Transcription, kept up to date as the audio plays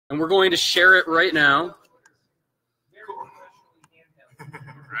And we're going to share it right now. Cool.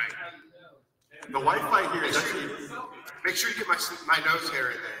 Right. The Wi-Fi here is actually. Make sure you get my nose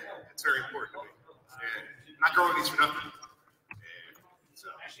hair in there. It's very important to me. And I'm not growing these for nothing. So.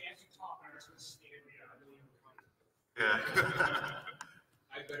 Yeah.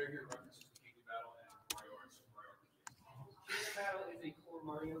 I better hear references to Kingdom Battle and Mario Art Super Mario RPG. Kingdom Battle is a core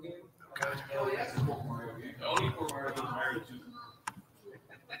Mario game. Okay. Oh yeah, it's a core Mario game. The only core Mario game is Mario 2.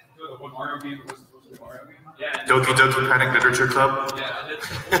 The one Mario game was supposed to be Mario game. Yeah. Doki Doki Panic Literature Club. Yeah, that's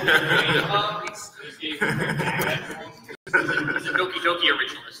He's a Doki Doki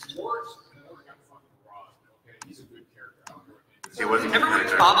originalist. He's a good character. He wasn't. Remember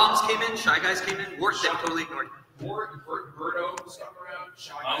when Bob-Ombs came in, Shy Guys came in? Wart them totally ignored him. Birdo stuck around.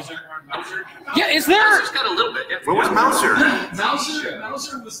 Mouser. Yeah, is there? Mouser's got a little bit. Yeah. What was Mouser?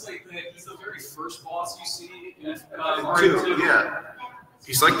 Mouser was like he's the very first boss you see in Mario 2. Yeah.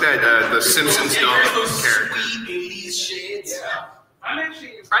 He's like that, the Simpsons dog character. Sweet 80s shades. Yeah. I'm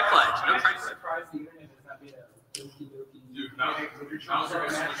actually Pride flags, no pride flags. surprised the internet has not been a Doki Doki. Dude, Mouser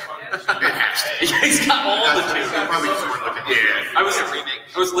is so much fun. It has to. He's got all the two. Probably just weren't looking. Yeah. I was a remake.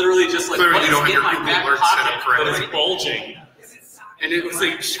 I was literally just like, Clearly what you is don't have in your my Google back alerts set pocket? up But correctly. it's bulging. And it was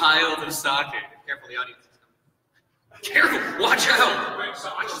a child of sake. Careful, the audience is coming. Careful, watch out. Wait,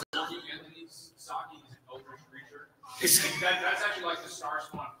 so I just love you, Anthony's Saki's eldritch creature. That's actually like the star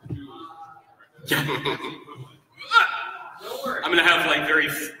spawn for Cthulhu. I'm gonna have like very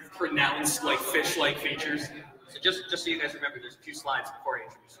pronounced like fish-like features. So just so you guys remember, there's 2 slides before I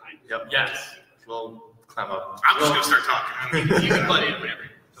introduce mine. Yep. Yes. We'll climb up. I'm just gonna start talking. You can butt in whenever.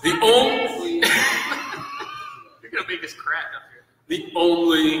 The only You're gonna make us crack up here. the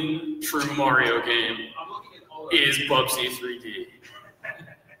only true Mario game is Bubsy 3D.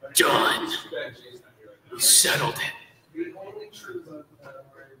 Done. We settled it. The only true Mario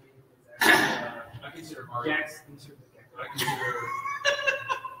game is I consider Mario. Jack's into the I consider.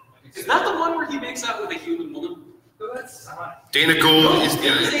 Is that the one where he makes out with a human woman? Dana Gould is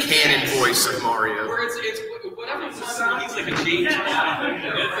the canon voice of Mario. Where it's whatever it's when he's like a James Bond.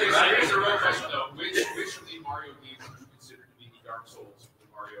 Here's a real question though. Which of the Mario games would you consider to be the Dark Souls of the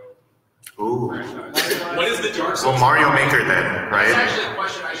Mario Ooh. franchise? What is the Dark Souls? Well, Mario Maker then, That's right? actually a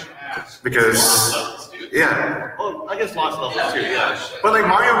question I should ask. Because, yeah. Well, I guess lots of levels too. Yeah. But like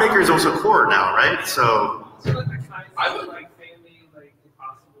Mario Maker is also core now, right? So. I would like family, like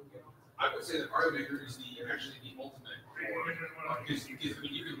impossible game. I would say that Mario Maker is actually the ultimate core. Because you can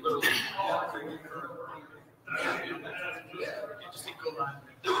literally.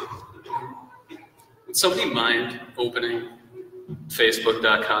 Would somebody mind opening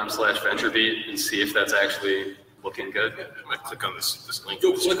Facebook.com/VentureBeat and see if that's actually looking good? I'm gonna click on this link.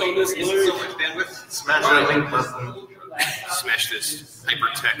 Go click on this Is link. it so much bandwidth? Smash that link button. Smash this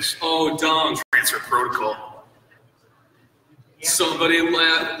hypertext Oh, Dom. transfer protocol. Somebody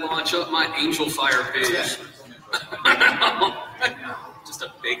launch up my Angel Fire page. Just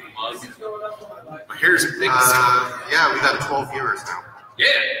a big mug. My hair's big. Yeah, we got 12 viewers now. Yeah.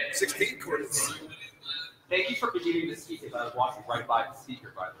 16 quarters. Thank you for continuing to speak as I was walking right by the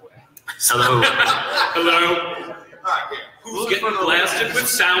speaker, by the way. Hello. Hello. Who's getting blasted with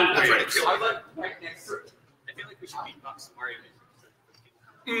sound waves? I live right next to it. I feel like we should beatbox Mario.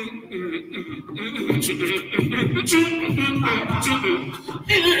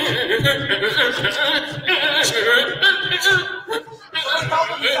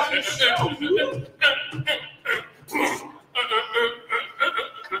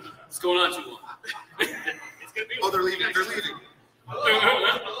 What's going on, Julian? It's gonna be. Oh, they're leaving. They're leaving. I love how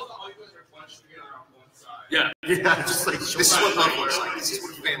all you guys are bunched together on one side. Yeah. Yeah, just like this is what love looks like. This is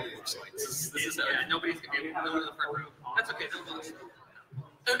what family looks like. This is nobody's gonna be able to go to the front row. That's okay. They'll do this.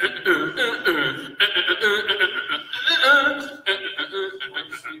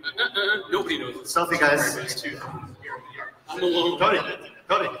 Nobody knows this. Selfie, guys. I'm alone. Cody,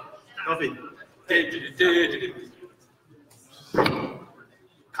 Kofi.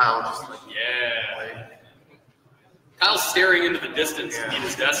 Kyle just like, Yeah. Kyle's staring into the distance to meet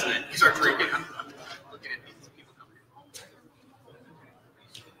his destiny. he's our drinking. I'm looking at these people coming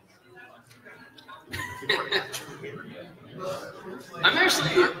here. I'm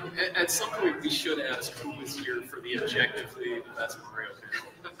actually, at some point, we should ask who was here for the objectively best Mario panel.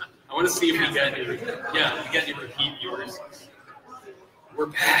 I want to see if we get any, we get any repeat viewers. We're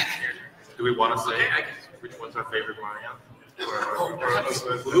back. Do we want to say Okay, which one's our favorite Mario?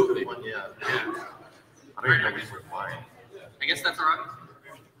 Absolutely. One, yeah. Yeah. I don't even know which we're playing. I guess that's all right.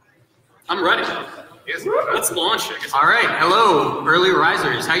 I'm ready. Yes. Let's launch it. All right, hello, early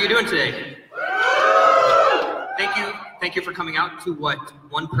risers. How you doing today? thank you for coming out to what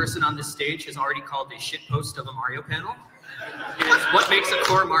one person on this stage has already called a shitpost of a Mario panel. It is what makes a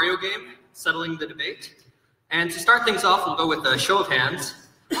core Mario game, settling the debate. And to start things off, we'll go with a show of hands.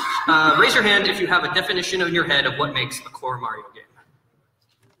 Raise your hand if you have a definition in your head of what makes a core Mario game.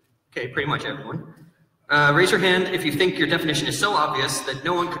 Okay, pretty much everyone. Raise your hand if you think your definition is so obvious that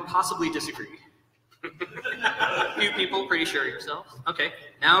no one could possibly disagree. A few people, pretty sure of yourselves. Okay,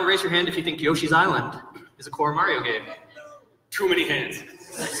 now raise your hand if you think Yoshi's Island is a core Mario game. Too many hands.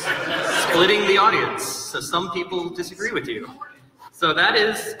 Splitting the audience, so some people disagree with you. So that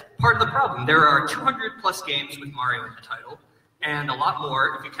is part of the problem. There are 200 plus games with Mario in the title, and a lot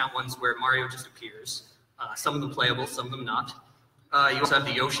more if you count ones where Mario just appears. Some of them playable, some of them not. You also have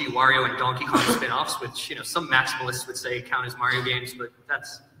the Yoshi, Wario, and Donkey Kong spin-offs, which some maximalists would say count as Mario games, but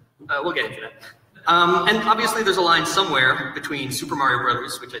that's we'll get into that. And obviously there's a line somewhere between Super Mario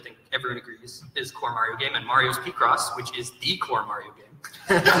Brothers, which I think everyone agrees is a core Mario game, and Mario's Picross, which is the core Mario game.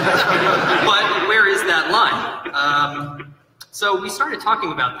 But where is that line? So we started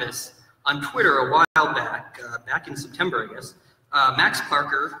talking about this on Twitter a while back, back in September, I guess. Max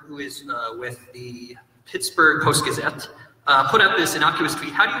Parker, who is with the Pittsburgh Post-Gazette, put out this innocuous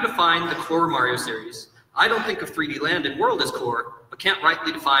tweet: how do you define the core Mario series? I don't think of 3D Land and World as core, but can't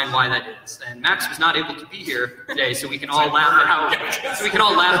rightly define why that is. And Max was not able to be here today, so we can all laugh at how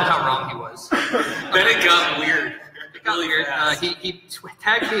wrong he was. Then it got weird. It got weird. He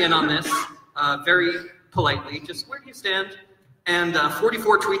tagged me in on this very politely. Just where do you stand? And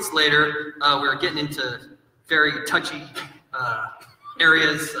 44 tweets later, we're getting into very touchy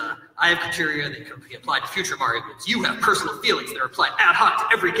areas. I have criteria that can be applied to future Mario games. You have personal feelings that are applied ad hoc to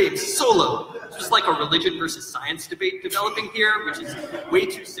every game solo. It's just like a religion versus science debate developing here, which is way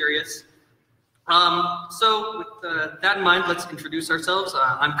too serious. So with that in mind, let's introduce ourselves.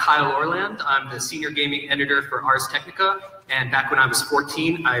 I'm Kyle Orland. I'm the senior gaming editor for Ars Technica. And back when I was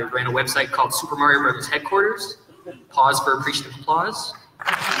 14, I ran a website called Super Mario Brothers Headquarters. Pause for appreciative applause.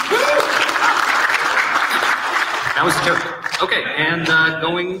 That was a joke. Okay, and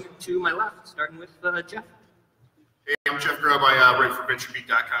going to my left, starting with Jeff. Hey, I'm Jeff Grubb. I write for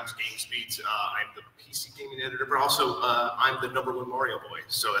VentureBeat.com's GamesBeat. I'm the PC gaming editor, but also I'm the #1 Mario boy,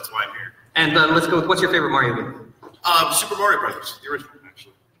 so that's why I'm here. And let's go with, what's your favorite Mario game? Super Mario Brothers, the original,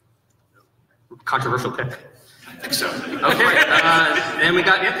 actually. Controversial pick. I think so. Okay, then we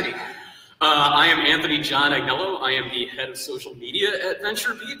got Anthony. I am Anthony John Agnello. I am the head of social media at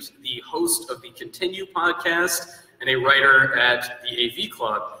VentureBeat, the host of the Continue podcast, and a writer at the AV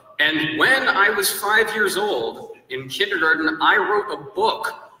Club. And when I was 5 years old, in kindergarten, I wrote a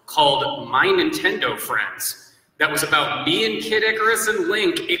book called My Nintendo Friends that was about me and Kid Icarus and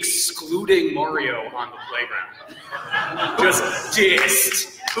Link excluding Mario on the playground. Just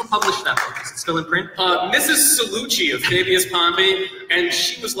dissed. Who published that book? Is it still in print? Mrs. Salucci of Fabius Pompey, and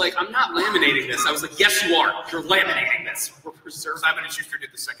she was like, I'm not laminating this. I was like, yes, you are. You're laminating this. We're preserved. Simon & Schuster did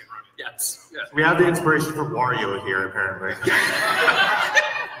the second run. Yes. Yeah. We have the inspiration for Wario here, apparently.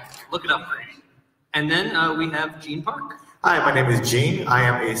 Look it up. And then we have Gene Park. Hi, my name is Gene. I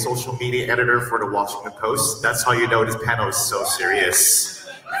am a social media editor for the Washington Post. That's how you know this panel is so serious.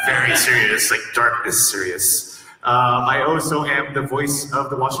 Very serious, like darkness serious. I also am the voice of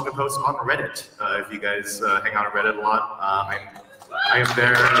the Washington Post on Reddit. If you guys hang out on Reddit a lot, I am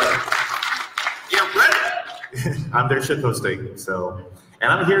there. Yeah, Reddit! I'm there shitposting, so.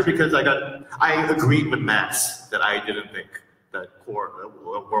 And I'm here because I agreed with Max that I didn't think that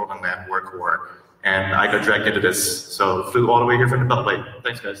World on Land were core. And I got dragged into this, so flew all the way here from the Beltway.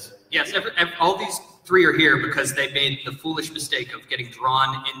 Thanks, guys. Yes, all these three are here because they made the foolish mistake of getting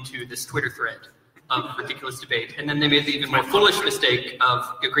drawn into this Twitter thread of ridiculous debate, and then they made the even more foolish mistake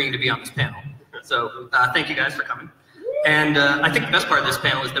of agreeing to be on this panel. So thank you guys for coming. And I think the best part of this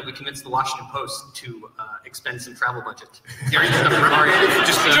panel is that we convinced the Washington Post to expend some travel budget. Just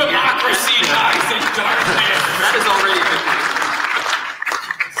democracy dies in darkness. That is already a good news.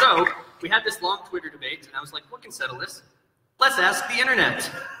 So we had this long Twitter debate, and I was like, what can settle this? Let's ask the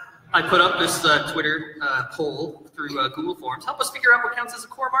internet. I put up this Twitter poll through Google Forms. Help us figure out what counts as a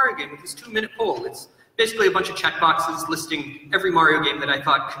core Mario game with this 2-minute poll. It's basically a bunch of checkboxes listing every Mario game that I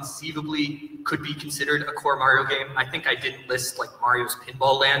thought conceivably could be considered a core Mario game. I think I didn't list like Mario's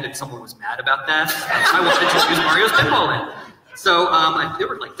Pinball Land, and someone was mad about that. I wanted to choose Mario's Pinball Land. So there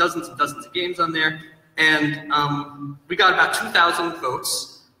were like dozens and dozens of games on there, and we got about 2,000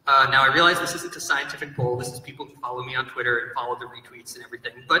 votes. Now, I realize this isn't a scientific poll. This is people who follow me on Twitter and follow the retweets and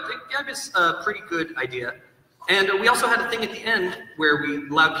everything. But it gave us a pretty good idea. And we also had a thing at the end where we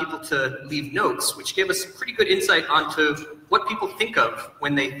allowed people to leave notes, which gave us pretty good insight onto what people think of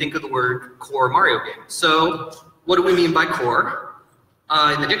when they think of the word core Mario game. So what do we mean by core?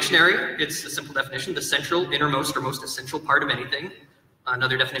 In the dictionary, it's a simple definition: the central, innermost, or most essential part of anything.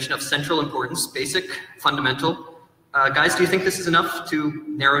 Another definition of central importance: basic, fundamental. Guys, do you think this is enough to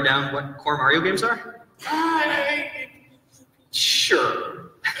narrow down what core Mario games are?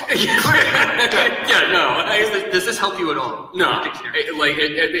 Sure. Yeah, no. Does this help you at all? No,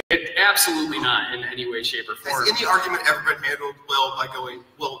 it absolutely not in any way, shape, or form. Has any argument ever been handled well by going,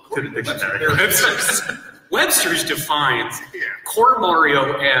 well, To the dictionary. Webster's defines core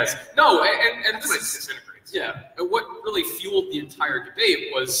Mario as and this is disintegrates. what really fueled the entire debate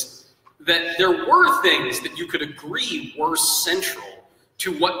was that there were things that you could agree were central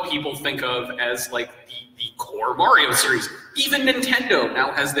to what people think of as like the core Mario series. Even Nintendo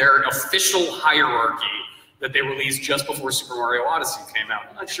now has their official hierarchy that they released just before Super Mario Odyssey came out.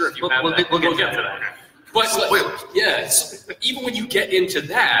 I'm not sure if you have that. We'll get to that. But yes, even when you get into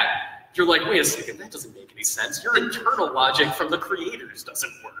that, you're like, wait a second, that doesn't make any sense. Your internal logic from the creators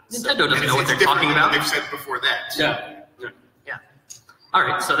doesn't work. Nintendo doesn't know what they're talking about. They've said before that. Yeah. All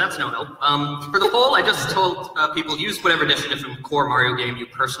right, so that's no help. For the poll, I just told people use whatever definition of core Mario game you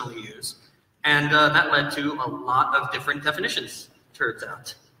personally use. And that led to a lot of different definitions, turns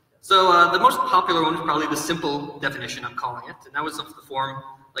out. So the most popular one is probably the simple definition, I'm calling it. And that was of the form,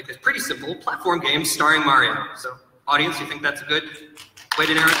 like a pretty simple platform game starring Mario. So audience, you think that's a good way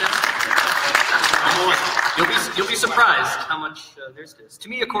to narrow it down? You'll be surprised how much there's this. To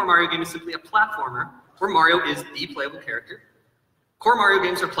me, a core Mario game is simply a platformer where Mario is the playable character. Core Mario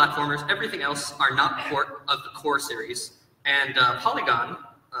games are platformers. Everything else are not part of the core series. And Polygon,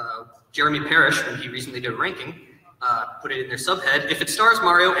 Jeremy Parrish, when he recently did a ranking, put it in their subhead. If it stars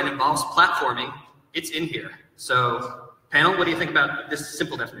Mario and involves platforming, it's in here. So, panel, what do you think about this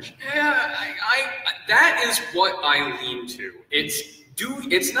simple definition? Yeah, that is what I lean to.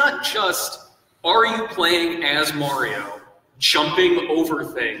 It's not just, are you playing as Mario, jumping over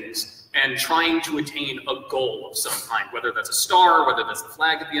things, and trying to attain a goal of some kind, whether that's a star, whether that's the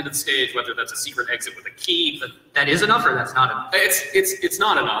flag at the end of the stage, whether that's a secret exit with a key. But that is enough, or that's not enough? It's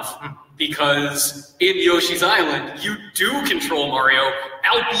not enough, because in Yoshi's Island, you do control Mario,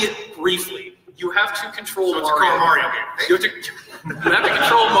 albeit briefly. You have to control So Mario. it's a Mario game. You have to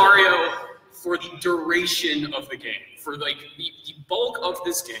control Mario for the duration of the game. For like the bulk of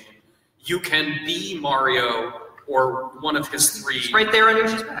this game, you can be Mario or one of his three. It's right there on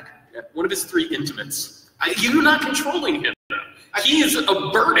Yoshi's back. One of his three intimates. You're not controlling him. He is a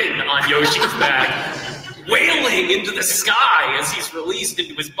burden on Yoshi's back, wailing into the sky as he's released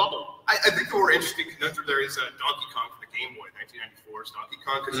into his bubble. I think the more interesting conundrum there is Donkey Kong for the Game Boy, 1994's Donkey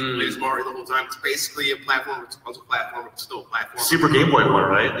Kong, because he plays Mario the whole time. It's basically a platform, it's a platform, but it's still a platform. Super Game Boy one,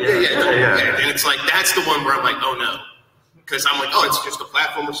 right? Yeah. And it's like, that's the one where I'm like, oh no. Because I'm like, oh, it's just a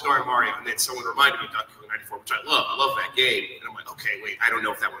platformer starring Mario. And then someone reminded me of Donkey Kong 94, which I love. I love that game. And I'm like, okay, wait, I don't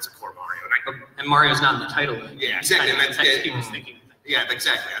know if that one's a core Mario. And Mario's not in the title. Yeah, exactly. That's he was thinking. Yeah,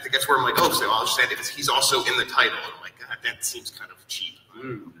 exactly. I think that's where I'm like, oh, so I'll just add it because he's also in the title. And I'm like, God, that seems kind of cheap.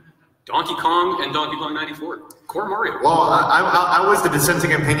 Donkey Kong and Donkey Kong 94. Core Mario. Well, I was the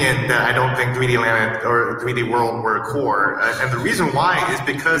dissenting opinion that I don't think 3D Land or 3D World were core. And the reason why is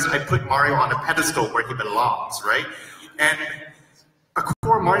because I put Mario on a pedestal where he belongs, right? And a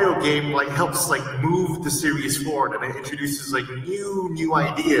core Mario game like helps like move the series forward, and it introduces like new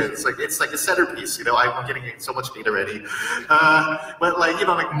ideas. Like it's like a centerpiece, you know. I'm getting so much data ready, but like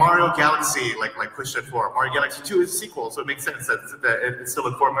like Mario Galaxy like pushed it forward. Mario Galaxy 2 is a sequel, so it makes sense that it's still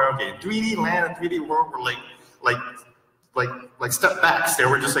a core Mario game. 3D Land and 3D World were like step backs. They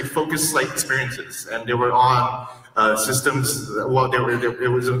were just like focused like experiences, and they were on systems. Well, it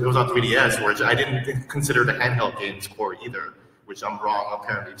was on 3DS, which I didn't consider the handheld games core either. Which I'm wrong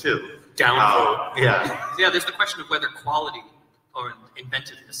apparently too. Downvote. Yeah, there's the question of whether quality or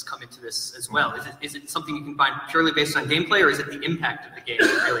inventiveness come into this as well. Is it something you can find purely based on gameplay, or is it the impact of the game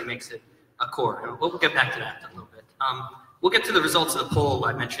that really makes it a core? We'll get back to that in a little bit. We'll get to the results of the poll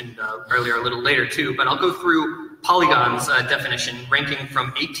I mentioned earlier a little later too, but I'll go through Polygon's definition, ranking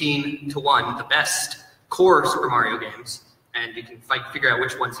from 18 to 1, the best core Super Mario games, and you can figure out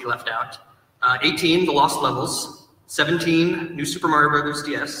which ones he left out. 18, The Lost Levels. 17, New Super Mario Bros.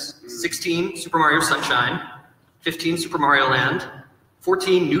 DS. 16, Super Mario Sunshine. 15, Super Mario Land.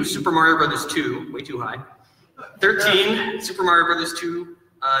 14, New Super Mario Bros. 2, way too high. 13, Super Mario Bros. 2,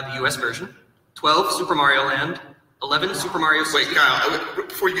 the US version. 12, Super Mario Land. 11, Super Mario City. Wait, Kyle,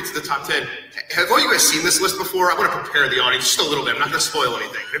 before you get to the top 10, have all you guys seen this list before? I want to prepare the audience just a little bit. I'm not going to spoil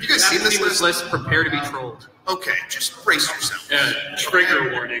anything. Have you guys seen this list? Prepare to be trolled. Okay, just brace yourself.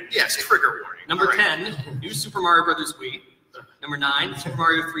 Trigger warning. Yes, trigger warning. Number 10, New Super Mario Bros. Wii. Number 9, Super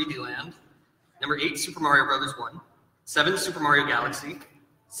Mario 3D Land. Number 8, Super Mario Brothers 1. 7, Super Mario Galaxy.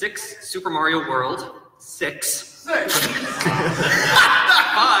 6, Super Mario World. 6. 5,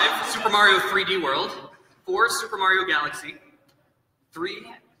 Super Mario 3D World. 4, Super Mario Galaxy. 3,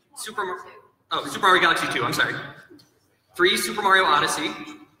 Super Mario Galaxy 2, I'm sorry. 3, Super Mario Odyssey.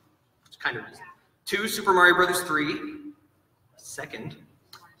 It's kind of easy. 2, Super Mario Brothers 3. Second.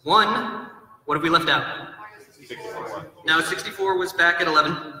 1, what have we left out? 64. Now 64 was back at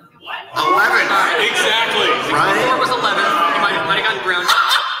 11. 11. Exactly. 64 was 11. You might have gotten grounded.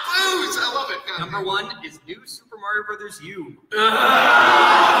 Booze! I love it. Number 1 is New Super Mario Brothers U.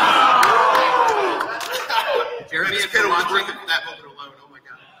 Jeremy, if you're watching, that moment alone. Oh my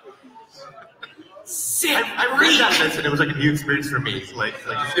god. Sick. I read that list and it was like a new experience for me. Like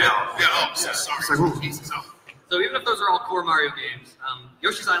just now. Yeah, oh, I'm so sorry. It's like, ooh. Jesus. Oh. so even if those are all core Mario games,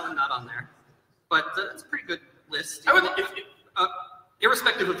 Yoshi's Island not on there, but it's a pretty good list. I would,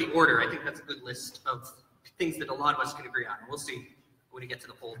 Irrespective of the order, I think that's a good list of things that a lot of us can agree on. We'll see when we get to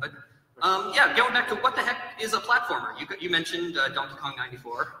the poll. But yeah, going back to what the heck is a platformer? You mentioned Donkey Kong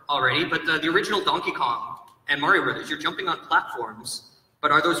 94 already, but the original Donkey Kong and Mario Brothers, you're jumping on platforms,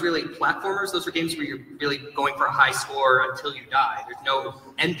 but are those really platformers? Those are games where you're really going for a high score until you die. There's no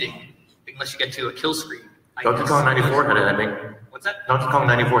ending unless you get to a kill screen. Donkey Kong 94 had an ending. What's that? Donkey Kong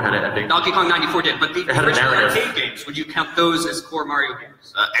 94 had an ending. Donkey Kong 94 did, but the had a original narrative. arcade games, would you count those as core Mario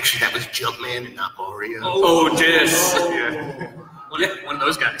games? Actually, that was Jumpman and not Mario. oh, dis. Yeah. One of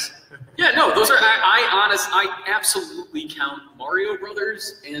those guys. Yeah, no, those are, I absolutely count Mario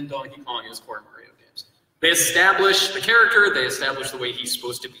Brothers and Donkey Kong as core Mario games. They establish the character, they establish the way he's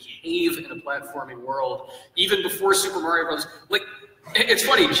supposed to behave in a platforming world, even before Super Mario Bros. Like, it's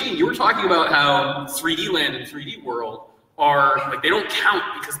funny, Gene, you were talking about how 3D Land and 3D World are, like, they don't count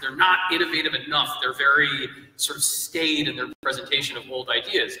because they're not innovative enough. They're very sort of staid in their presentation of old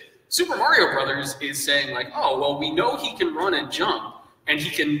ideas. Super Mario Brothers is saying, like, oh, well, we know he can run and jump, and he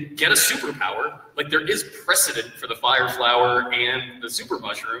can get a superpower. Like, there is precedent for the Fire Flower and the Super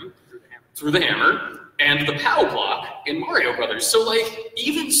Mushroom through the hammer, and the POW block in Mario Brothers. So, like,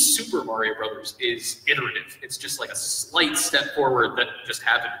 even Super Mario Brothers is iterative. It's just like a slight step forward that just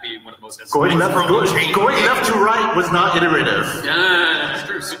happened to be one of the most... Going left to right was not iterative. Yeah, that's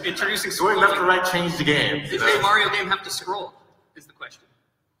true. So introducing Going left to right changed the game. Did a Mario game have to scroll, is the question.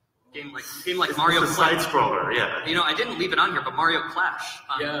 Game like Mario It's a side scroller, yeah. You know, I didn't leave it on here, but Mario Clash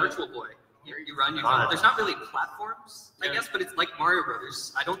on Yeah. Virtual Boy. You run, you jump. There's not really platforms, I guess, but it's like Mario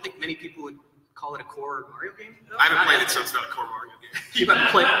Brothers. I don't think many people would call it a core Mario game. Though. I haven't played it, so it's not a core Mario game. If you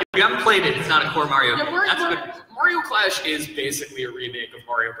haven't played it, it's not a core Mario game. That's good. Mario Clash is basically a remake of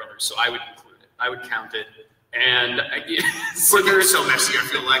Mario Brothers, so I would include it. I would count it. And We're so messy, I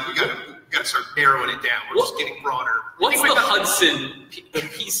feel like we gotta start narrowing it down. We're just getting broader. What's the Hudson, the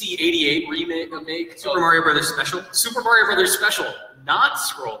PC-88 remake? Super Mario Brothers Special? Super Mario Brothers Special, not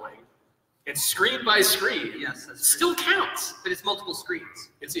scrolling. It's screen by screen. Yes, that's Still counts. but it's multiple screens.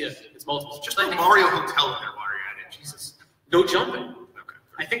 It's multiple. Just like Mario Hotel in there while you're at it, Jesus. No jumping. Okay.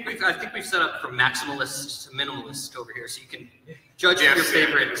 I think we've set up from maximalist to minimalist over here, so you can judge Yes, what your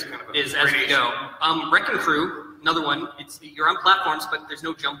favorite it's kind of a is as we go. Wrecking Crew, another one. You're on platforms, but there's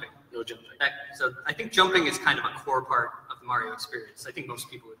no jumping. No jumping. So I think jumping is kind of a core part of the Mario experience. I think most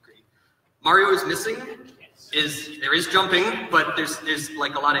people would agree. Mario is missing. There is jumping, but there's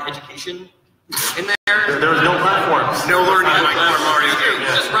like a lot of education in there. There was no platforms. No learning like Mario True, game.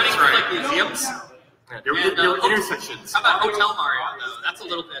 just running through like museums. There And, were intersections. How about Hotel Mario though? That's a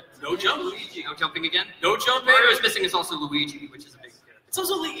little bit. No jump. Luigi, no jumping again. No jumping. Mario is missing is also Luigi, which is a big. It's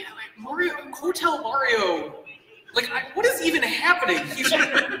also like Mario, Hotel Mario. Like, what is even happening?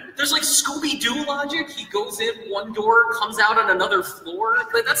 There's like Scooby-Doo logic. He goes in one door, comes out on another floor.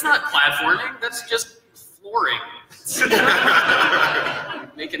 Like, that's not platforming. That's just flooring. Doesn't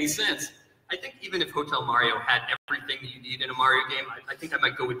make any sense. I think even if Hotel Mario had everything that you need in a Mario game, I think I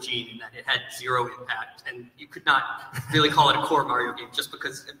might go with Gene in that it had zero impact, and you could not really call it a core Mario game just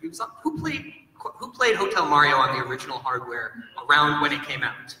because it was who played Hotel Mario on the original hardware around when it came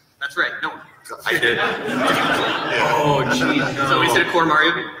out. That's right, no one. I did. Oh, geez. So is it a core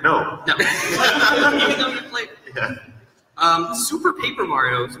Mario game? No. No. Even though you played it. Yeah. Super Paper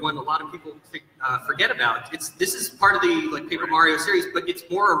Mario is one a lot of people forget about. This is part of the Paper Mario series, but it's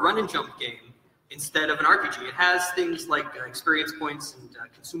more a run and jump game instead of an RPG. It has things like experience points and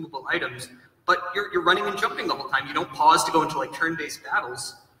consumable items, but you're running and jumping the whole time. You don't pause to go into turn-based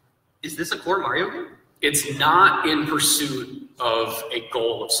battles. Is this a core Mario game? It's not in pursuit of a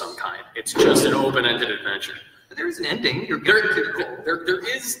goal of some kind. It's just an open-ended adventure. But there is an ending. You're getting to the goal. There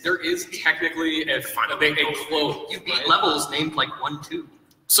is technically a close. You beat levels named 1, 2.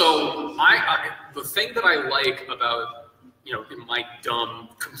 So the thing that I like about, in my dumb,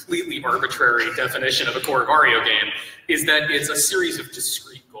 completely arbitrary definition of a core Mario game is that it's a series of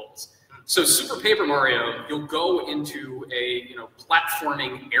discrete goals. So Super Paper Mario, you'll go into a,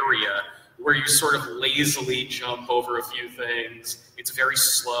 platforming area where you sort of lazily jump over a few things. It's very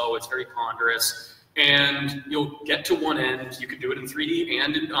slow, it's very ponderous, and you'll get to one end. You can do it in 3D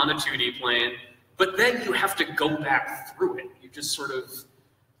and on a 2D plane, but then you have to go back through it. You just sort of,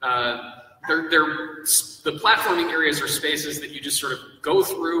 the platforming areas are spaces that you just sort of go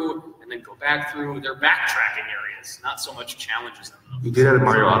through and then go back through. They're backtracking areas, not so much challenges. You did that in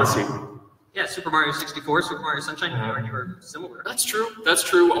Mario Odyssey. Yeah, Super Mario 64, Super Mario Sunshine, you were similar. That's true. That's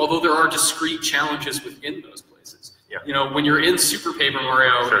true. Although there are discrete challenges within those places. Yeah. When you're in Super Paper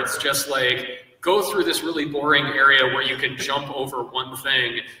Mario, it's just like go through this really boring area where you can jump over one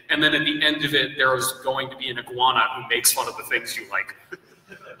thing, and then at the end of it, there's going to be an iguana who makes fun of the things you like.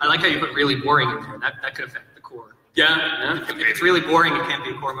 I like how you put really boring in there. That could affect the core. Yeah. If it's really boring, it can't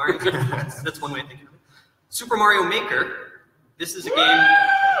be a core Mario game. That's one way of thinking of it. Super Mario Maker. This is a game.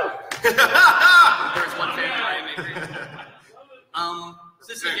 There's one fan of Mario Maker.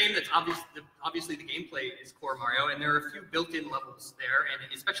 This is a game that's obviously the gameplay is core Mario, and there are a few built-in levels there,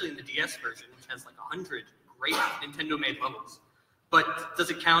 and especially in the DS version, which has like 100 great Nintendo-made levels. But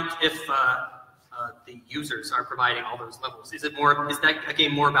does it count if the users are providing all those levels? Is that a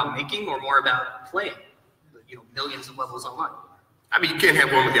game more about making or more about playing? Millions of levels online. I mean, you can't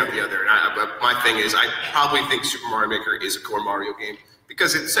have one without the other. And my thing is, I probably think Super Mario Maker is a core Mario game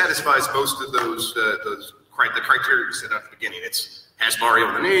because it satisfies most of the criteria you set up at the beginning. It has Mario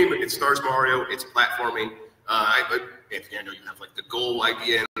in the name, it stars Mario, it's platforming. Anthony, I know you have like the goal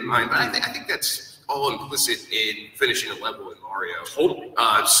idea in mind, but I think that's all implicit in finishing a level in Mario. Totally.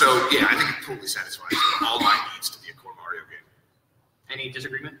 So yeah, I think it totally satisfies all my needs to be a core Mario game. Any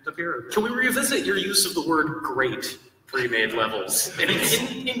disagreement up here? Or? Can we revisit your use of the word great pre-made levels? In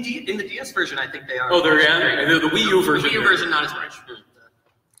the DS version, I think they are. Oh, the Wii U version. The Wii U version, not as much.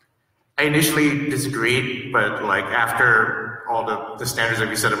 I initially disagreed, but like after all the standards that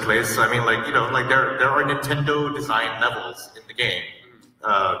we set in place, I mean, there are Nintendo design levels in the game.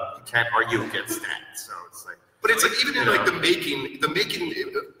 You can't argue against that. So it's like. But it's like even in like the making,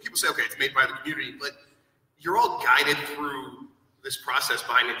 people say, okay, it's made by the community, but you're all guided through this process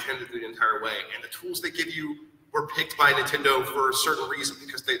by Nintendo the entire way, and the tools they give you were picked by Nintendo for a certain reason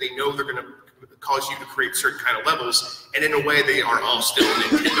because they know they're going to cause you to create certain kind of levels, and in a way they are all still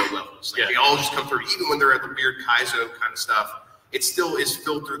Nintendo levels. Like, they all just come through, even when they're at the weird Kaizo kind of stuff, it still is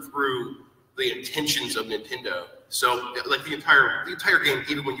filtered through the intentions of Nintendo. So like the entire game,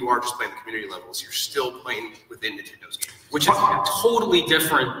 even when you are just playing the community levels, you're still playing within Nintendo's game. Which is totally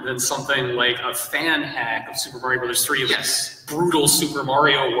different than something like a fan hack of Super Mario Bros. 3, like brutal Super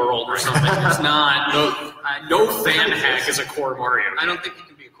Mario World or something. It's not, no fan hack is a core Mario game. I don't think it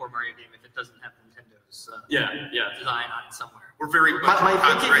can be a core Mario game if it doesn't have Nintendo's design on it somewhere. We're very much my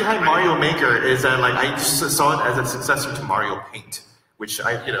thinking behind Mario Maker is that like I just saw it as a successor to Mario Paint, which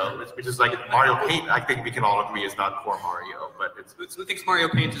which is like Mario Paint. I think we can all agree is not core Mario, but it's who thinks Mario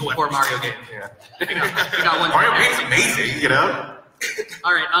Paint is a core Mario game? Yeah. We got one. Mario Paint's amazing,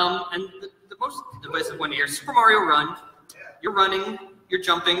 All right, and the most divisive one here, Super Mario Run. You're running, you're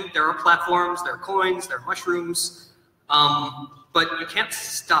jumping. There are platforms, there are coins, there are mushrooms, but you can't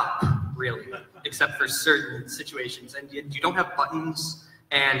stop really, except for certain situations. And you don't have buttons,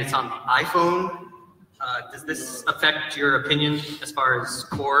 and it's on the iPhone. Does this affect your opinion as far as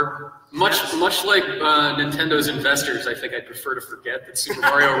core? Much like Nintendo's investors, I think I'd prefer to forget that Super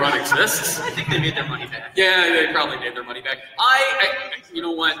Mario Run exists. I think they made their money back. Yeah, they probably made their money back. You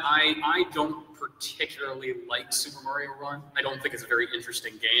know what? I don't particularly like Super Mario Run. I don't think it's a very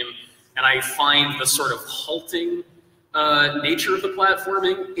interesting game, and I find the sort of halting nature of the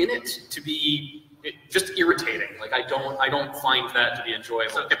platforming in it to be just irritating. Like I don't find that to be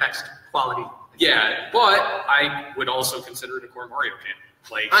enjoyable. So Apex quality. Yeah, but I would also consider it a core Mario game.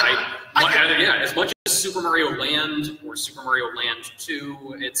 Like, as much as Super Mario Land or Super Mario Land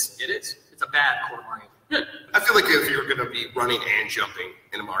 2, it's a bad core Mario. Yeah. I feel like if you're going to be running and jumping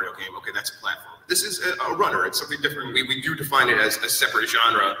in a Mario game, okay, that's a platform. This is a runner. It's something different. We do define it as a separate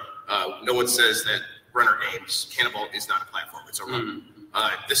genre. No one says that runner games, Cannonball is not a platform. It's a runner.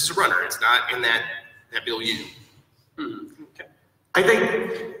 This is a runner. It's not in that milieu. Okay. I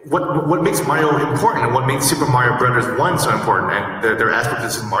think what makes Mario important and what makes Super Mario Brothers 1 so important, and their aspect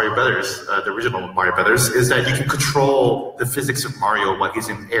of Super Mario Brothers, the original Mario Brothers, is that you can control the physics of Mario while he's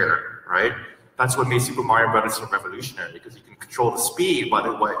in air, right? That's what made Super Mario Brothers so revolutionary, because you can control the speed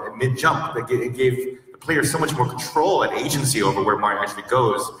while mid-jump. It gave the players so much more control and agency over where Mario actually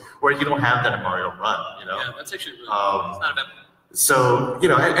goes, where you don't have that in Mario Run, you know? Yeah, that's actually really it's not about. So, you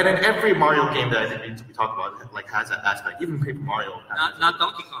know, and in every Mario game that I think we talk about, like, has that aspect. Even Paper Mario. Not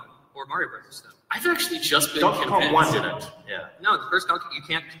Donkey Kong or Mario Brothers though. I've actually just been Donkey Kong 1 convinced. didn't. Yeah. No, the first Donkey you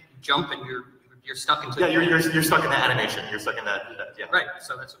can't jump and you're stuck into. Yeah, you're stuck in that animation. You're stuck in that yeah. Right.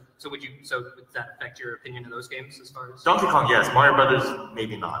 So would that affect your opinion of those games as far as? Donkey Kong, yes. Mario Brothers,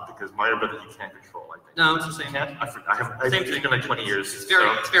 maybe not, because Mario Brothers you can't control. I think. No, it's the same. Can't? It's been like 20 years. It's very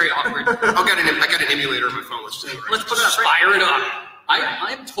awkward. I got an emulator on my phone. Let's put it up. Fire it up.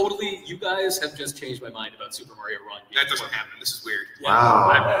 I'm totally. You guys have just changed my mind about Super Mario Run. That doesn't happen. This is weird.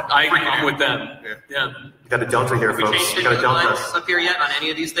 Wow. I'm with them. Yeah. You got a delta here, Have we folks. changed You any got a delta. lines up here yet on any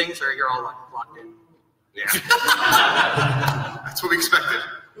of these things, or you're all locked in? Yeah. That's what we expected.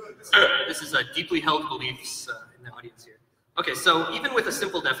 This is deeply held beliefs in the audience here. Okay, so even with a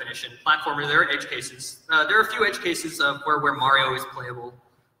simple definition, platformer, there are edge cases. There are a few edge cases of where Mario is playable.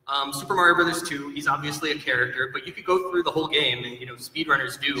 Super Mario Brothers 2, he's obviously a character, but you could go through the whole game, and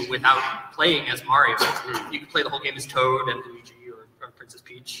speedrunners do, without playing as Mario. You could play the whole game as Toad and Luigi or Princess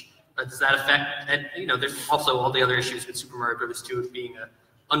Peach. Does that affect? And there's also all the other issues with Super Mario Brothers 2 of being an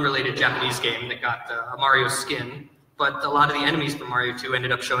unrelated Japanese game that got a Mario skin. But a lot of the enemies from Mario 2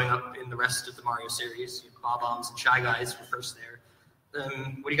 ended up showing up in the rest of the Mario series. Bob-ombs and Shy Guys were first there.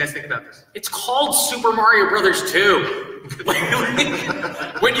 What do you guys think about this? It's called Super Mario Brothers 2.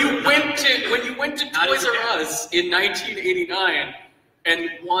 when you went to Toys R Us in 1989 and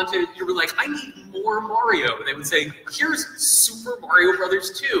you were like, I need more Mario. They would say, here's Super Mario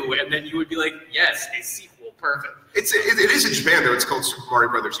Brothers 2, and then you would be like, yes, a sequel, perfect. It is in Japan though. It's called Super Mario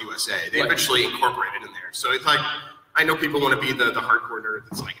Brothers USA. They eventually incorporated in there. So it's like, I know people want to be the hardcore nerd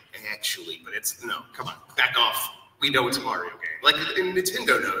that's like, actually, but it's no. Come on, back off. We know it's a Mario game. Like, and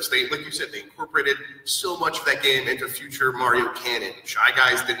Nintendo knows. They, like you said, they incorporated so much of that game into future Mario canon. Shy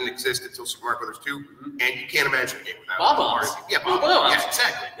Guys didn't exist until Super Mario Brothers 2, and you can't imagine a game without Bob-ombs. Mario. Yeah, Bob-ombs. Yeah,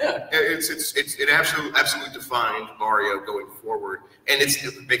 exactly. Yeah. It absolutely defined Mario going forward, and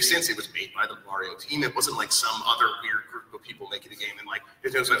it makes sense. It was made by the Mario team. It wasn't like some other weird group of people making a game, and like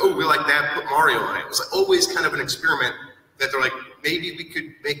it was like, oh, we like that, put Mario on it. It was like always kind of an experiment. That they're like, maybe we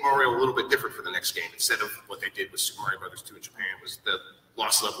could make Mario a little bit different for the next game instead of what they did with Super Mario Brothers 2 in Japan. Was the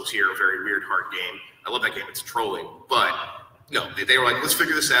Lost Levels here, a very weird, hard game. I love that game, it's trolling. But no, they were like, let's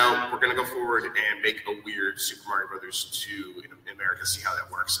figure this out. We're going to go forward and make a weird Super Mario Brothers 2 in America, see how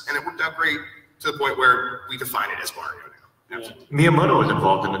that works. And it worked out great to the point where we define it as Mario now. Miyamoto was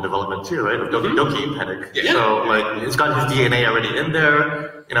involved in the development too, right? Of Doki Doki Panic. Yeah. So like it's got his DNA already in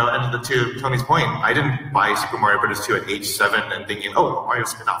there, and to Tony's point, I didn't buy Super Mario Bros. 2 at age 7 and thinking, oh, Mario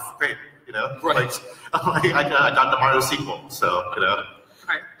spin-off, great, Right. Like, I got the Mario sequel, so All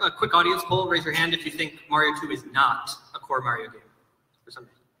right, a quick audience poll. Raise your hand if you think Mario 2 is not a core Mario game. For some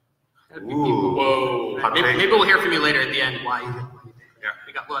reason. Ooh. Whoa. Hot take. Maybe we'll hear from you later at the end why you think that.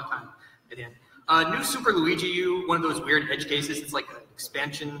 Yeah. We'll have time at the end. New Super Luigi U, one of those weird edge cases. It's like an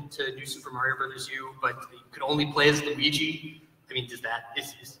expansion to New Super Mario Brothers U, but you could only play as Luigi. I mean, is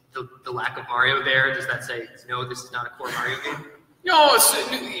the lack of Mario there? Does that say, no, this is not a core Mario game? No,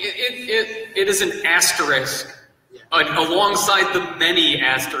 it is an asterisk alongside the many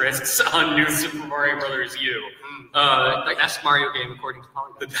asterisks on New Super Mario Brothers U. The best Mario game according to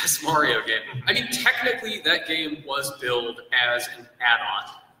Polygon. The best Mario game. I mean, technically, that game was billed as an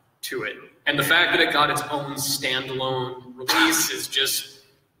add-on to it. And the fact that it got its own standalone release is just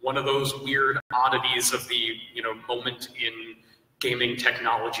one of those weird oddities of the moment in gaming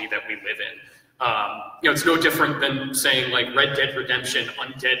technology that we live in. It's no different than saying like Red Dead Redemption,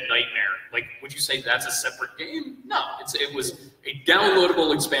 Undead Nightmare. Like, would you say that's a separate game? No, it was a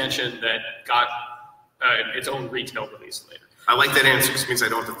downloadable expansion that got its own retail release later. I like that answer because it means I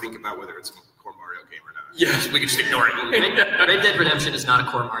don't have to think about whether it's a core Mario game or not. Yes, We can just ignore it. Red Dead Redemption is not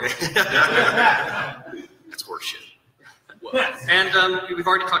a core Mario game. That's horseshit. And we've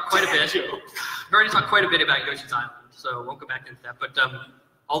already talked quite a bit. We've already talked quite a bit about Yoshi's Island, so I won't go back into that. But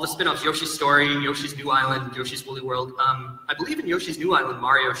all the spin-offs, Yoshi's Story, Yoshi's New Island, Yoshi's Woolly World. I believe in Yoshi's New Island,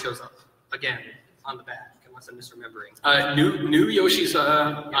 Mario shows up again on the back, unless I'm misremembering. New Yoshi's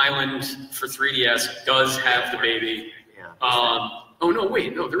Island for 3DS does have the baby. Oh no!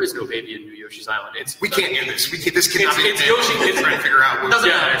 Wait, no, there is no baby in New Yoshi's Island. We can't do this. This cannot be. It's Yoshi. It's trying to figure out. Doesn't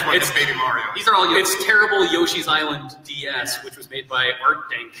matter. It's Baby Mario. These are all Yoshi. It's terrible Yoshi's Island DS, which was made by Art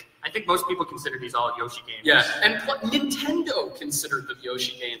Dink. I think most people consider these all Yoshi games. Yeah, and Nintendo considered them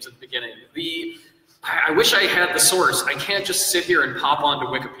Yoshi games at the beginning. I wish I had the source. I can't just sit here and pop onto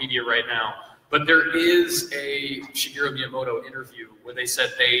Wikipedia right now. But there is a Shigeru Miyamoto interview where they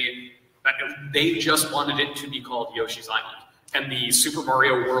said they They just wanted it to be called Yoshi's Island. And the Super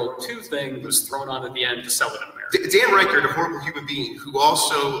Mario World 2 thing was thrown on at the end to sell it in America. Dan Reichert, a horrible human being, who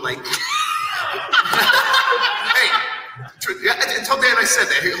also, like... Hey, tell Dan I said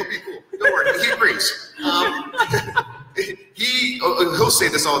that. He'll be cool. Don't worry, he agrees. He'll say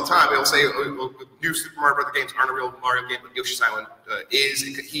this all the time. He'll say, new Super Mario Brothers games aren't a real Mario game, but Yoshi's Island is.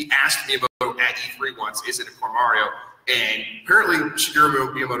 He asked Miyamoto at E3 once, is it a core Mario? And apparently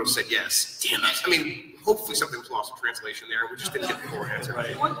Shigeru Miyamoto said yes. Damn it. I mean, hopefully something was lost in translation there. We just didn't get the core answer.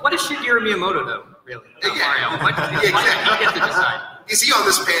 Right. What is Shigeru Miyamoto, though, really? Not Yeah. Mario. Why did he get to decide? Is he on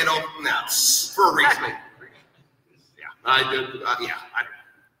this panel? No. For a reason. Exactly. Yeah. I don't know.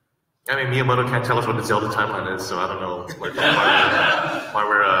 I mean, Miyamoto can't tell us what the Zelda timeline is, so I don't know why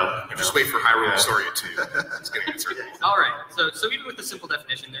we're Just wait for Hyrule Soria 2. It's going to answer. All right. So even with the simple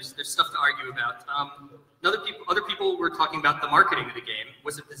definition, there's stuff to argue about. Other people were talking about the marketing of the game.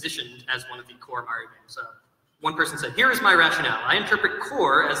 Was it positioned as one of the core Mario games? One person said, "Here is my rationale. I interpret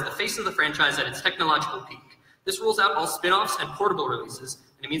core as the face of the franchise at its technological peak. This rules out all spin-offs and portable releases,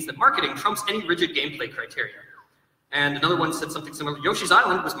 and it means that marketing trumps any rigid gameplay criteria." And another one said something similar. Yoshi's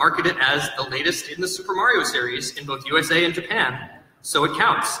Island was marketed as the latest in the Super Mario series in both USA and Japan, so it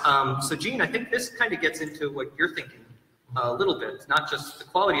counts. So Gene, I think this kind of gets into what you're thinking a little bit, not just the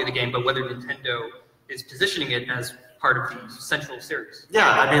quality of the game, but whether Nintendo is positioning it as part of the central series. Yeah,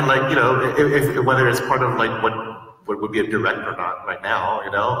 I mean, like, you know, if whether it's part of like what would be a direct or not right now,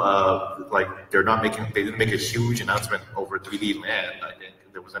 you know, like they didn't make a huge announcement over 3D Land. I think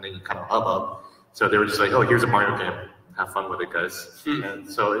there wasn't any kind of hubbub. So they were just like, oh, here's a Mario game. Have fun with it, guys. And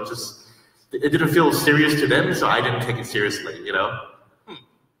so it didn't feel serious to them, so I didn't take it seriously, you know?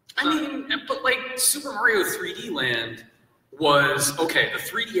 I mean, but like Super Mario 3D Land was, okay, the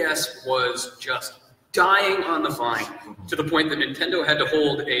 3DS was just dying on the vine to the point that Nintendo had to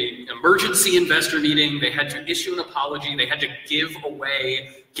hold an emergency investor meeting. They had to issue an apology. They had to give away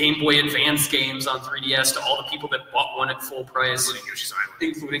Game Boy Advance games on 3DS to all the people that bought one at full price.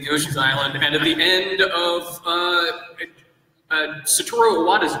 Including Yoshi's Island. And at the end of Satoru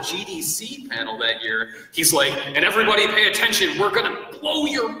Iwata's GDC panel that year, he's like, and everybody pay attention, we're going to blow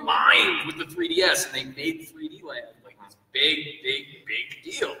your mind with the 3DS. And they made 3D Land like this big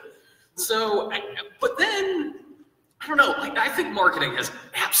deal. So, but then, I don't know, like, I think marketing has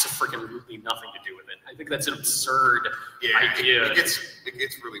absolutely nothing to do with it. I think that's an absurd idea. It gets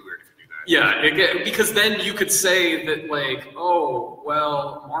really weird if you do that. Yeah, because then you could say that, like, oh,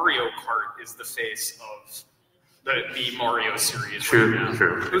 well, Mario Kart is the face of the Mario series right now.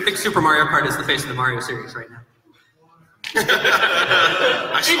 True. Who thinks Super Mario Kart is the face of the Mario series right now?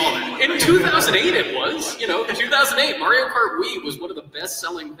 I saw that. In 2008 it was, you know, 2008, Mario Kart Wii was one of the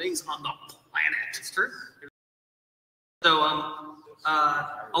best-selling things on the planet. It's true. So,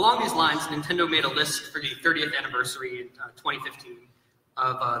 along these lines, Nintendo made a list for the 30th anniversary in 2015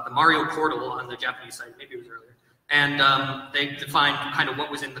 of the Mario Portal on the Japanese site, maybe it was earlier. And they defined kind of what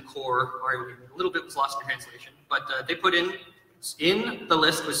was in the core Mario game. A little bit was lost in translation, but they put in the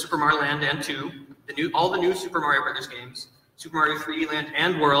list was Super Mario Land and 2, all the new Super Mario Brothers games. Super Mario 3D Land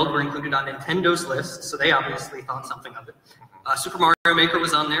and World were included on Nintendo's list, so they obviously thought something of it. Super Mario Maker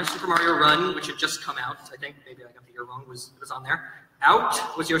was on there. Super Mario Run, which had just come out, I think, maybe I got the year wrong, was on there.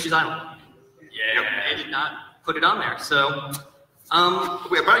 Out was Yoshi's Island. Yeah. They did not put it on there, so...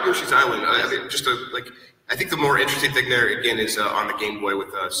 Wait, about Yoshi's Island, I mean, I think the more interesting thing there, again, is on the Game Boy with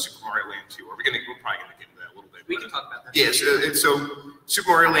Super Mario Land 2. We're probably going to get into that a little bit. We can talk about that. Yeah, so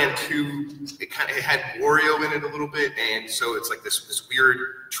Super Mario Land 2, it had Wario in it a little bit, and so it's like this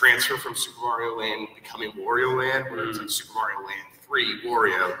weird transfer from Super Mario Land becoming Wario Land, where it's like Super Mario Land 3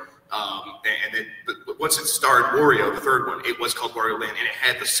 Wario, and then but once it starred Wario, the third one, it was called Wario Land, and it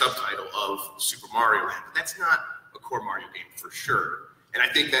had the subtitle of Super Mario Land, but that's not a core Mario game for sure. And I